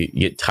 Or you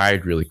get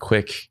tired really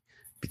quick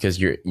because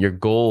your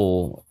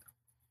goal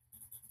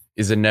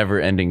is a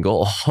never-ending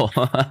goal.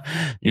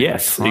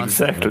 Yes,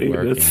 exactly.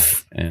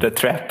 That's the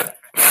trap.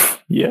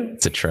 Yeah,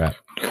 it's a trap.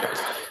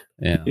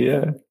 Yeah.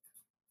 Yeah.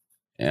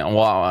 And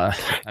wow.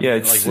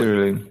 It's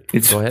really.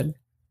 Go ahead.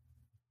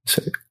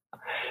 So,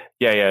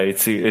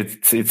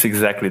 it's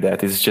exactly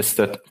that. It's just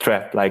a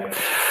trap, like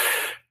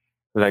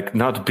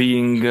not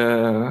being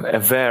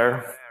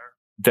aware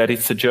that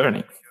it's a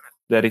journey,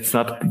 that it's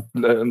not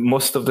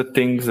most of the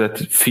things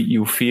that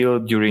you feel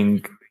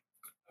during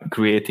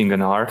creating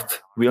an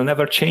art will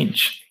never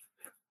change.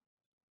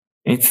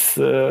 It's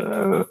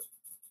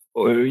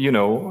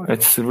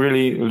it's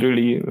really,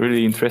 really,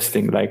 really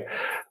interesting. Like,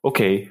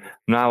 okay,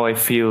 now I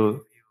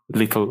feel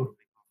little.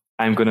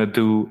 I'm gonna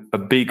do a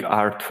big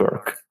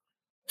artwork,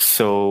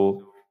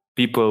 so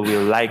people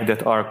will like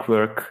that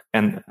artwork,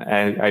 and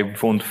I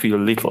won't feel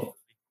little.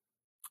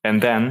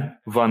 And then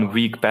 1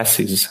 week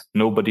passes,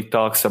 nobody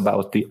talks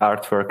about the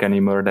artwork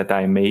anymore that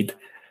I made,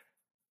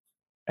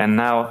 and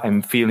now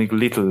I'm feeling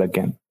little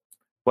again.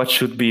 What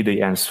should be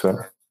the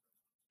answer?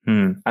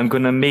 I'm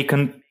going to make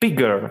a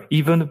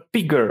even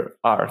bigger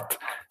art,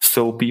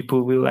 so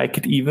people will like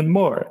it even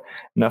more.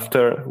 And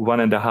after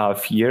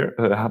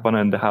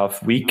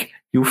 1.5 week,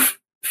 you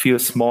feel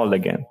small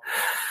again.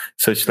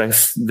 So it's like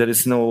there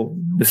is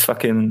this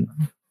fucking.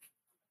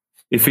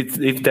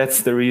 If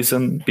that's the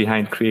reason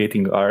behind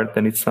creating art,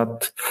 then it's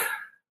not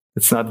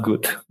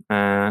good.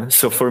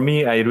 So for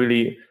me, I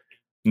really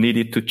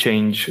needed to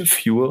change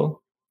fuel.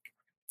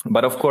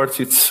 But of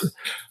course,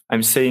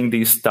 I'm saying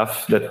these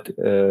stuff that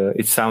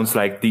it sounds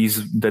like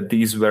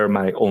these were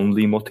my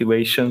only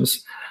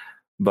motivations.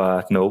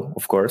 But no,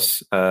 of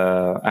course,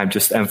 I'm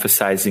just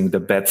emphasizing the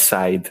bad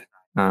side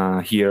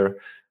here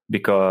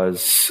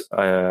because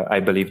I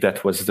believe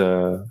that was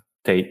the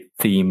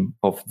theme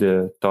of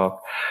the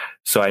talk.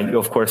 So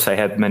of course, I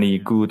had many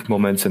good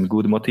moments and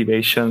good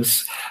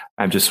motivations.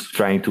 I'm just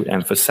trying to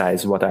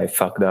emphasize what I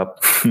fucked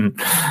up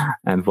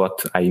and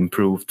what I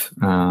improved.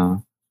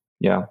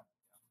 Yeah,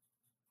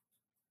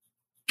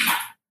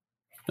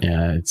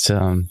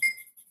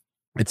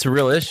 it's a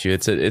real issue.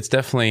 It's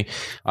definitely.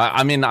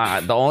 I mean,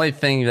 the only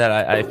thing that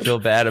I feel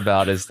bad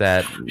about is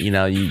that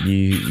you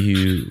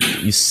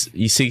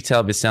seek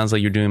help. It sounds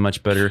like you're doing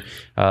much better,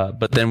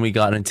 but then we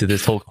got into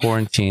this whole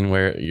quarantine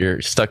where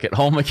you're stuck at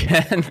home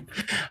again.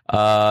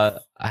 How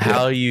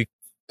are you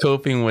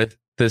coping with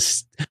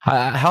this?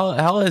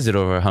 How is it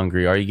over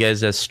Hungary? Are you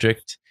guys as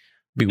strict?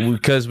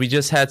 Because we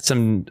just had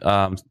some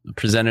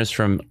presenters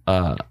from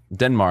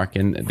Denmark,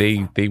 and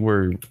they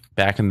were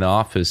back in the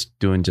office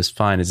doing just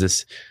fine.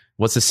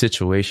 What's the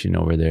situation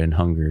over there in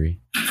Hungary?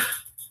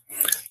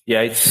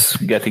 Yeah, it's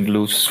getting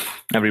loose.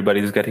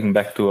 Everybody's getting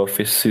back to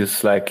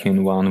offices like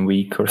in 1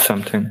 week or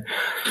something.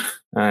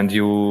 And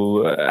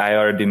I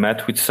already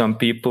met with some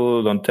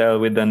people. Don't tell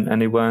with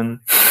anyone.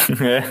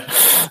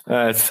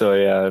 So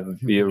yeah,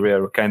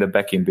 we're kind of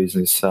back in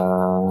business.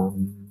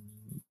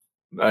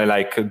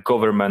 Like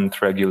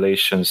government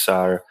regulations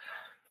are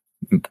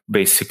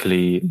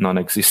basically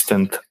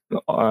non-existent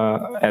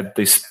at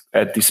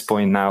this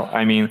point now.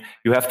 I mean,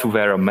 you have to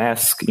wear a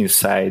mask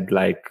inside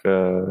like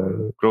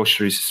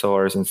grocery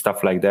stores and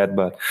stuff like that,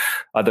 but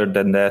other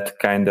than that,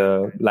 kind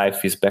of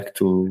life is back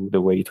to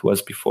the way it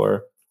was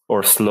before,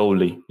 or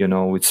slowly,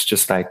 it's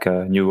just like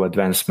a new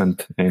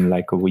advancement in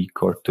like a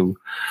week or two.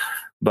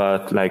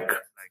 But like,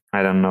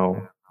 I don't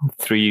know,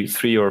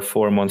 3 or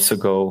 4 months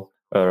ago,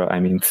 or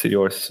I mean 3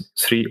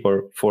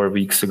 or 4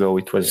 weeks ago,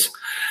 it was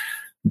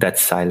that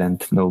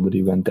silent.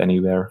 Nobody went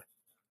anywhere.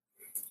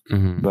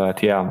 Mm-hmm.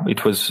 But yeah,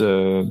 it was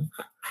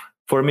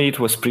for me. It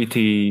was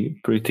pretty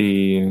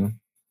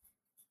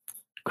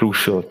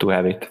crucial to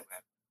have it.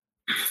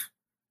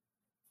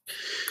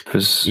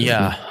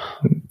 Yeah.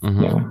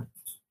 Mm-hmm. Yeah.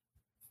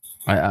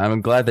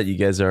 I'm glad that you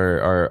guys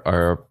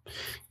are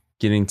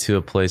getting to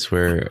a place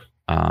where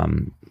at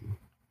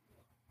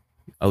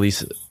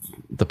least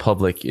the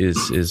public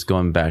is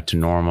going back to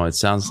normal. It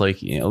sounds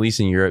like at least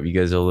in Europe, you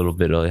guys are a little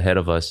bit ahead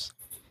of us.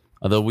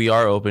 Although we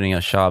are opening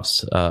up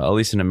shops, at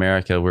least in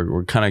America,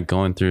 we're kind of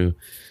going through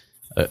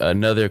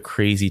another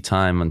crazy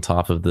time on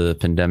top of the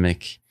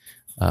pandemic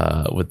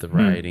with the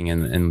rioting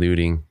and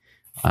looting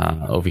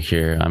over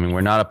here. I mean,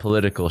 we're not a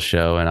political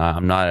show, and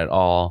I'm not at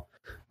all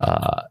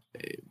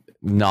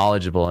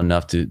knowledgeable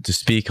enough to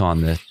speak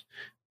on this.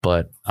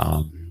 But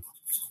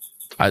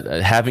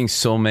having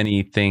so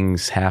many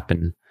things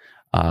happen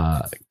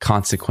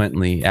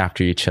consequently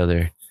after each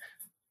other,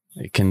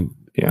 it can...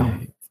 Yeah.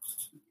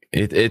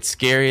 It's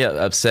scary,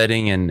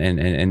 upsetting,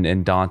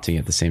 and daunting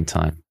at the same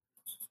time.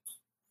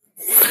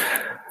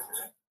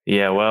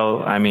 Yeah,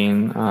 well, I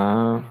mean,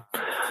 I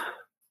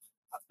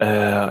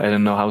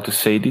don't know how to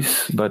say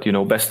this, but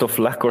best of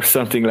luck or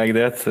something like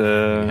that.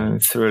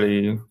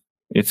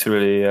 It's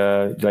really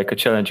like a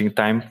challenging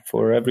time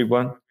for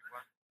everyone,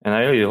 and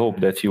I really hope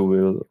that you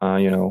will,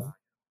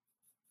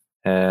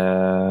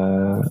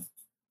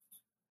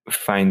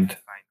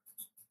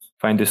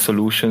 find the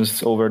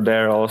solutions over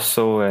there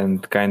also,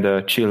 and kind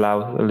of chill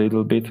out a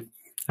little bit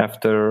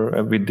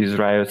after with these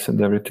riots and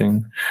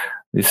everything.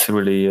 It's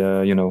really,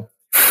 how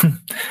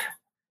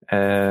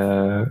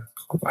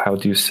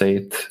do you say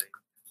it?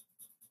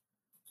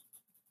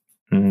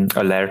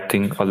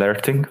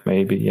 Alerting,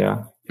 maybe,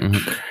 yeah.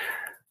 Mm-hmm.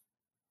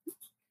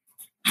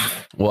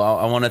 Well,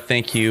 I want to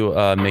thank you,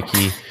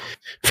 Mickey,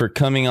 for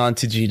coming on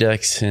to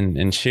GDEX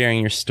and sharing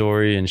your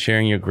story and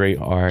sharing your great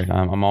art.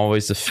 I'm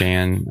always a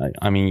fan.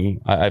 I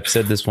mean, I've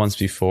said this once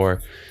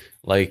before,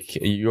 like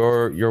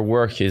your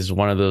work is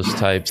one of those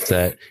types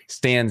that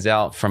stands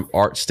out from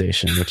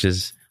ArtStation, which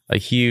is a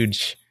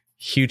huge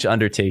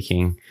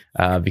undertaking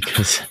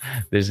because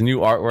there's new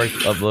artwork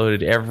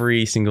uploaded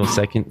every single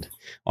second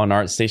on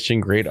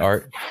ArtStation. Great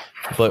art.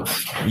 But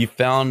you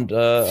found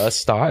a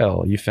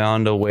style, you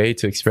found a way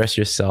to express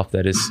yourself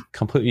that is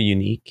completely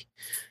unique.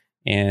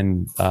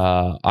 And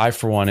I,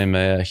 for one, am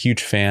a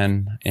huge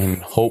fan and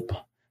hope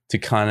to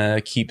kind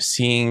of keep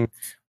seeing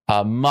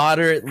a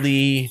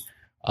moderately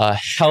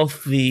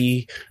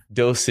healthy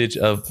dosage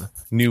of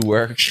new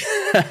work.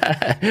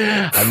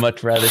 I'd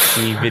much rather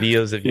see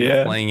videos of you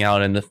playing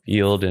out in the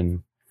field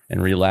and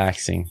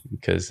relaxing,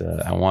 because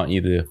I want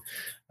you to,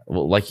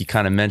 well, like you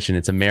kind of mentioned,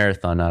 it's a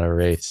marathon, not a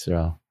race.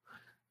 So.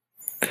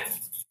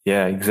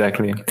 Yeah,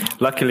 exactly.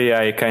 Luckily,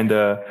 I kind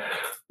of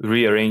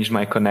rearranged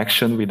my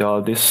connection with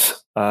all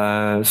this.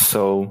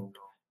 So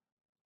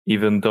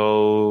even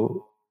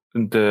though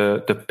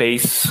the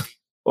pace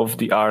of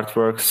the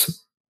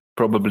artworks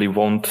probably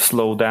won't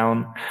slow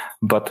down,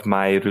 but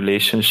my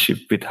relationship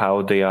with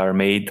how they are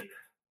made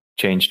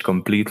changed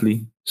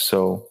completely.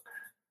 So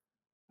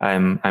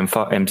I'm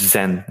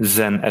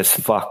zen as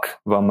fuck,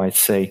 one might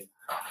say.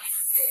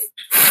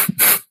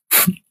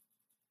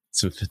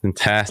 It's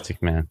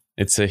fantastic, man.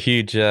 It's a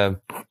huge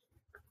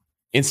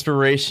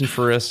inspiration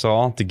for us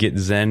all to get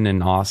zen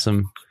and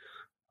awesome.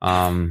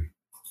 I'm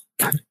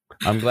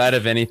glad,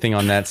 if anything,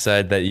 on that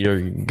side that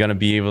you're gonna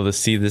be able to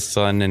see the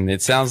sun, and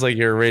it sounds like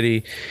you're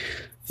already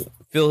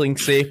feeling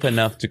safe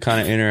enough to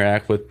kind of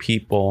interact with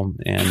people,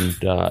 and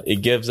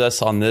it gives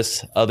us on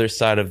this other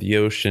side of the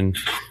ocean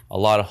a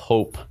lot of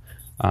hope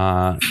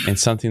and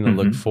something to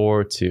look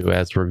forward to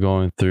as we're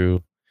going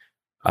through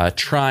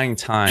trying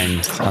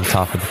times on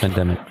top of the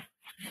pandemic.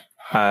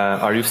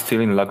 Are you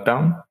still in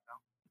lockdown?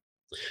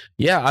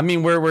 Yeah, I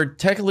mean, we're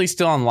technically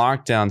still on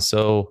lockdown,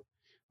 so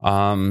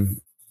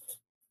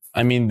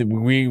I mean,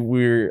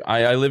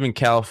 I live in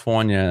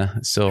California,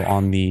 so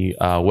on the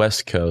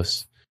West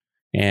Coast,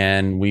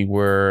 and we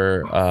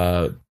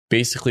were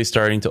basically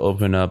starting to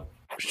open up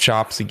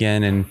shops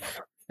again,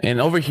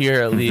 and over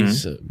here at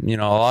least, you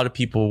know, a lot of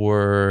people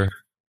were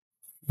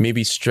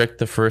maybe strict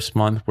the first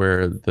month,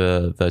 where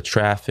the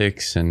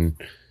traffics and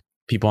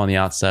people on the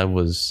outside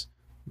was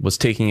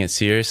taking it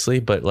seriously,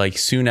 but like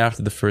soon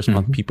after the first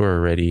month, people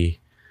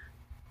already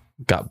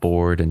got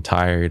bored and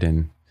tired,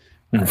 and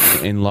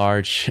in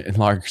large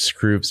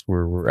groups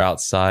were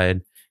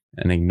outside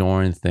and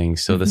ignoring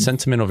things. So the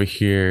sentiment over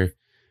here,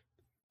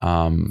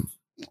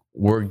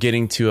 we're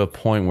getting to a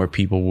point where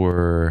people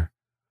were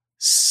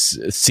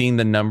seeing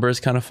the numbers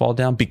kind of fall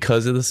down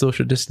because of the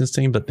social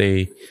distancing, but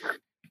they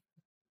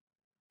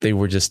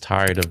were just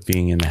tired of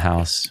being in the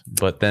house.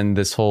 But then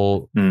this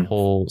whole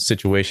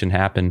situation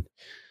happened.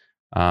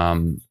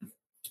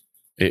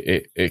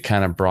 It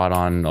kind of brought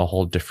on a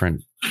whole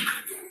different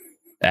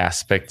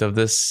aspect of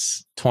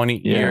this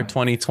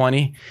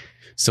 2020.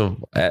 So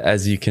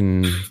as you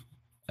can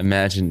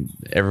imagine,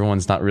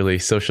 everyone's not really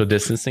social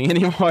distancing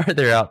anymore.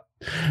 They're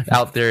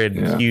out there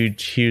in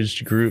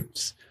huge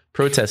groups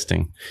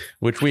protesting,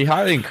 which we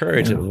highly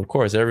encourage. Of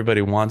course,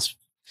 everybody wants,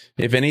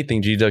 if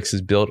anything, GDUX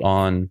is built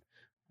on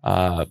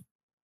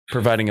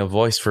providing a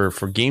voice for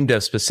game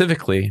dev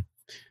specifically.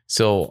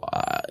 So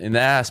in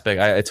that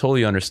aspect, I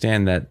totally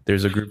understand that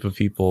there's a group of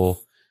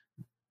people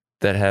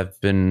that have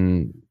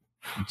been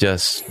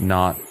just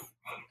not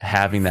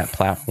having that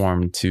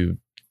platform to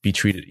be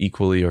treated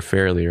equally or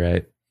fairly,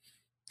 right?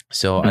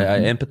 So I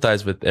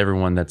empathize with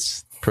everyone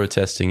that's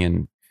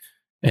protesting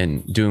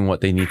and doing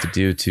what they need to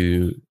do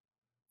to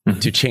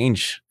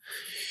change.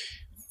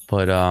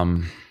 But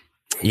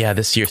yeah,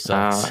 this year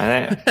sucks.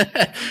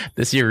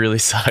 This year really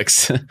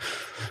sucks.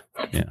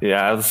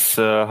 Yeah, it's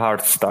a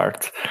hard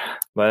start.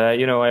 But,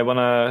 you know, I want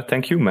to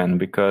thank you, man,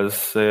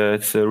 because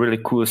it's a really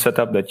cool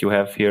setup that you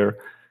have here.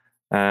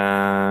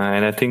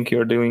 And I think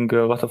you're doing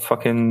a lot of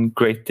fucking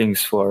great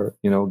things for,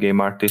 you know,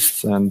 game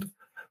artists and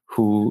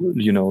who,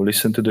 you know,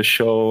 listen to the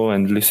show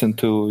and listen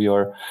to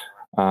your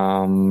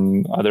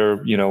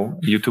other, you know,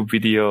 YouTube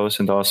videos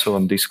and also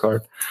on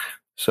Discord.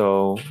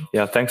 So,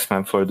 yeah, thanks,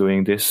 man, for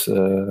doing this.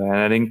 And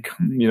I think,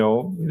 you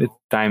know,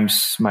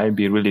 times might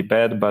be really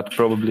bad, but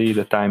probably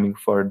the timing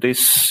for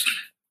this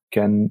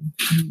can,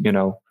 you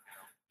know,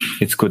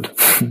 it's good.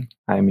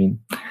 I mean,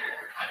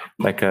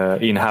 like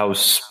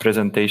in-house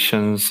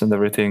presentations and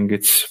everything,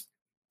 it's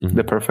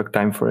the perfect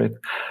time for it.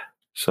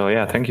 So,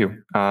 yeah, thank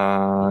you.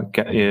 I'm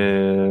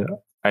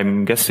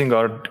guessing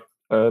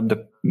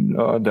the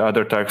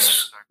other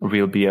talks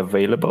will be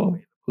available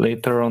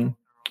later on.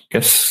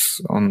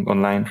 Guess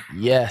online.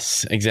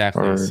 Yes,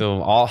 exactly.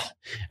 So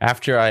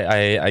after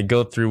I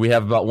go through, we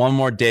have about one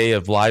more day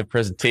of live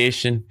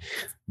presentation,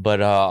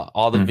 but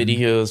all the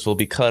videos will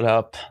be cut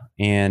up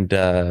and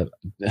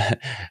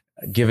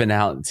given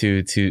out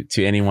to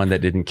anyone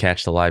that didn't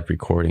catch the live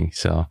recording.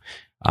 So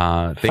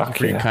thank you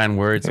for your kind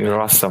words.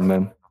 You're awesome,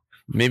 man.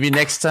 Maybe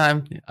next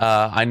time.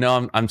 I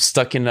know I'm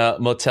stuck in a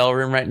motel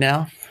room right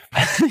now.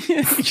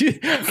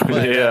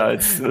 But,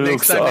 it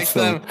looks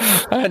awesome.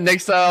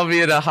 Next time I'll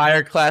be at a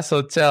higher class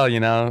hotel, you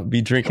know,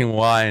 be drinking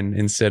wine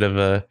instead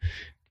of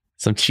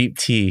some cheap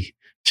tea,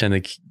 trying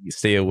to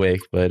stay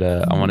awake. But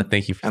I want to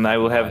thank you. And I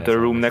will have the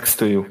room next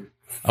to you.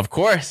 Of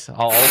course,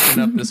 I'll open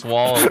up this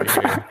wall over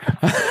here.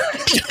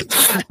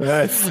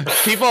 Nice.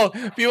 People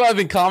have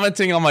been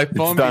commenting on my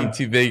phone being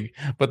too big,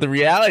 but the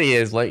reality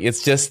is, like,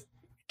 it's just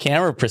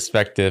camera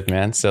perspective,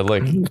 man. So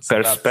look,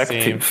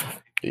 perspective.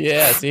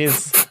 Yeah, see,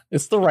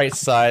 it's the right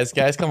size,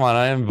 guys. Come on,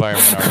 I'm an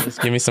environment artist.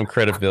 Give me some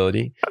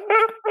credibility.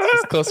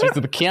 It's closer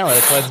to the camera.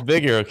 That's why it's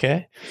bigger,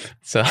 okay?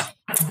 So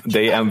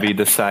they envy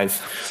the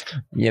size.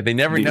 Yeah, they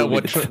never know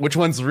which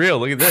one's real.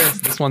 Look at this.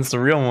 This one's the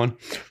real one.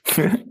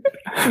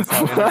 That's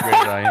how integrated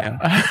I am.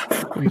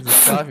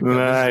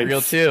 Nice.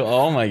 Real too.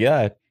 Oh my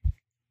god.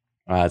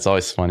 It's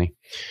always funny.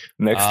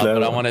 Next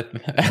level. But I want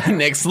to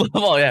next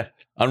level. Yeah,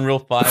 Unreal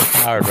 5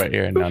 powered right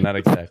here. No, not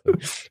exactly.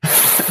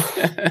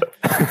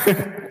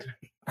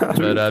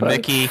 But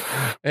Mickey,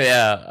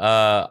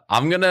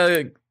 I'm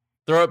gonna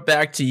throw it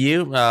back to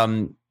you.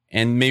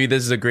 And maybe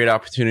this is a great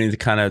opportunity to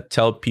kind of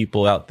tell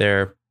people out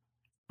there.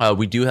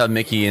 We do have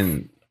Mickey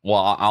in.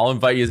 Well, I'll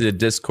invite you to the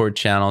Discord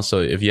channel. So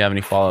if you have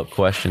any follow-up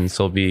questions,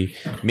 he'll be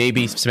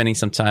maybe spending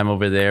some time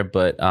over there.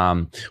 But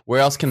where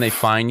else can they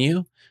find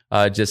you?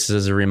 just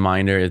as a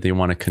reminder if they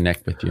want to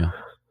connect with you?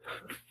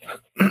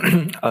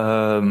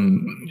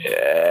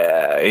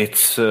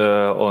 It's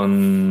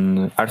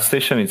on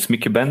ArtStation, it's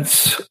Mickey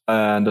Benz,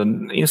 and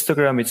on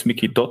Instagram it's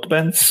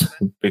Mickey.Benz,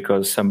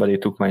 because somebody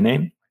took my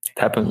name. It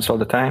happens all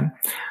the time.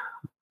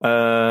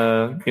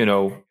 And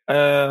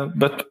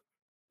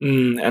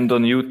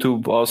on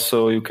YouTube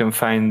also you can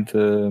find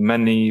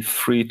many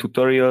free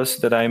tutorials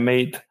that I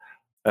made.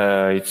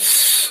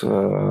 It's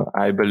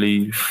I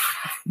believe,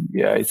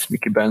 it's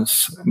Mickey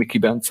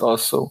Benz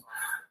also.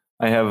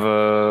 I have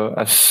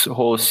a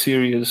whole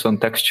series on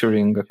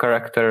texturing a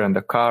character and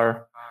a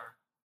car,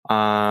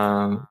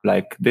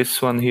 like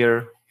this one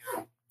here,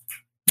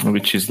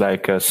 which is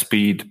like a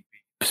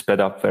sped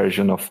up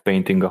version of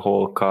painting a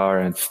whole car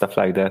and stuff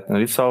like that. And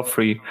it's all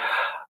free.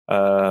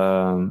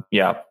 Well,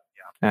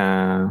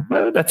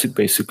 that's it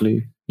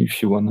basically,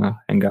 if you want to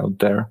hang out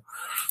there.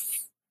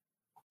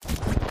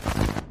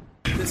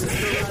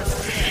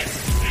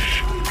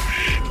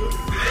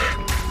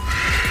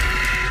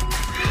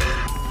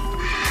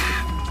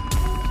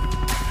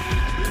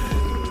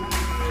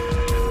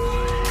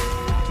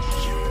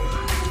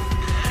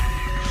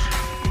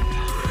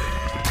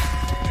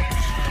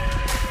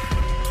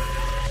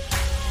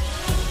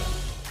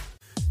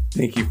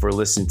 Thank you for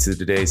listening to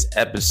today's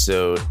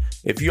episode.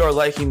 If you are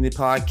liking the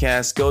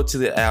podcast, go to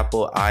the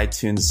Apple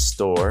iTunes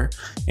store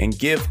and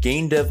give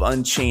Game Dev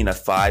Unchained a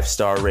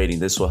 5-star rating.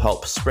 This will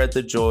help spread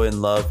the joy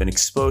and love and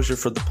exposure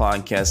for the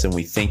podcast, and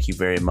we thank you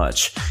very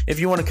much. If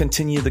you want to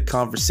continue the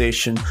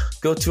conversation,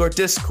 go to our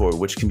Discord,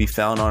 which can be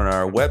found on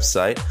our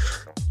website,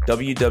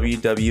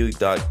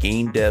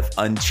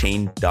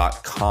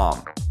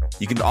 www.gamedevunchained.com.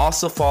 You can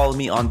also follow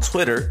me on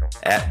Twitter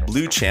at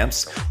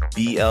BlueChamps,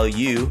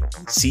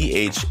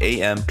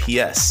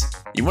 BluChamps.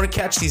 You want to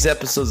catch these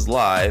episodes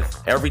live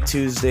every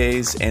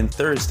Tuesdays and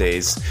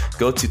Thursdays,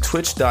 go to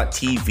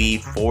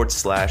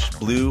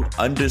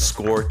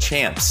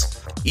twitch.tv/blue_champs.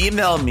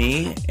 Email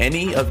me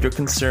any of your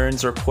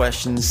concerns or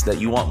questions that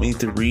you want me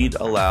to read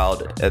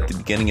aloud at the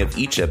beginning of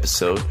each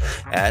episode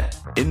at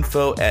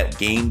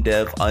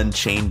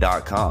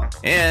info@gamedevunchained.com.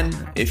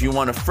 And if you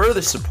want to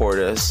further support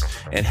us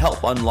and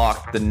help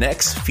unlock the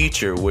next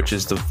feature, which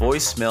is the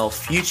voicemail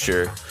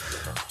feature,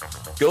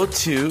 go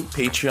to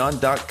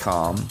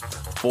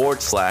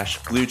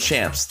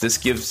patreon.com/BlueChamps. This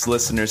gives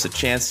listeners a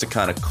chance to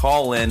kind of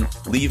call in,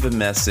 leave a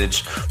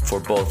message for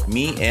both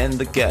me and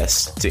the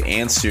guests to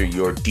answer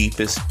your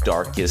deepest,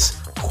 darkest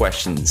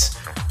questions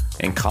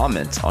and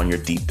comment on your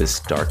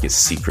deepest,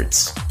 darkest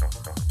secrets.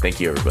 Thank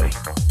you, everybody.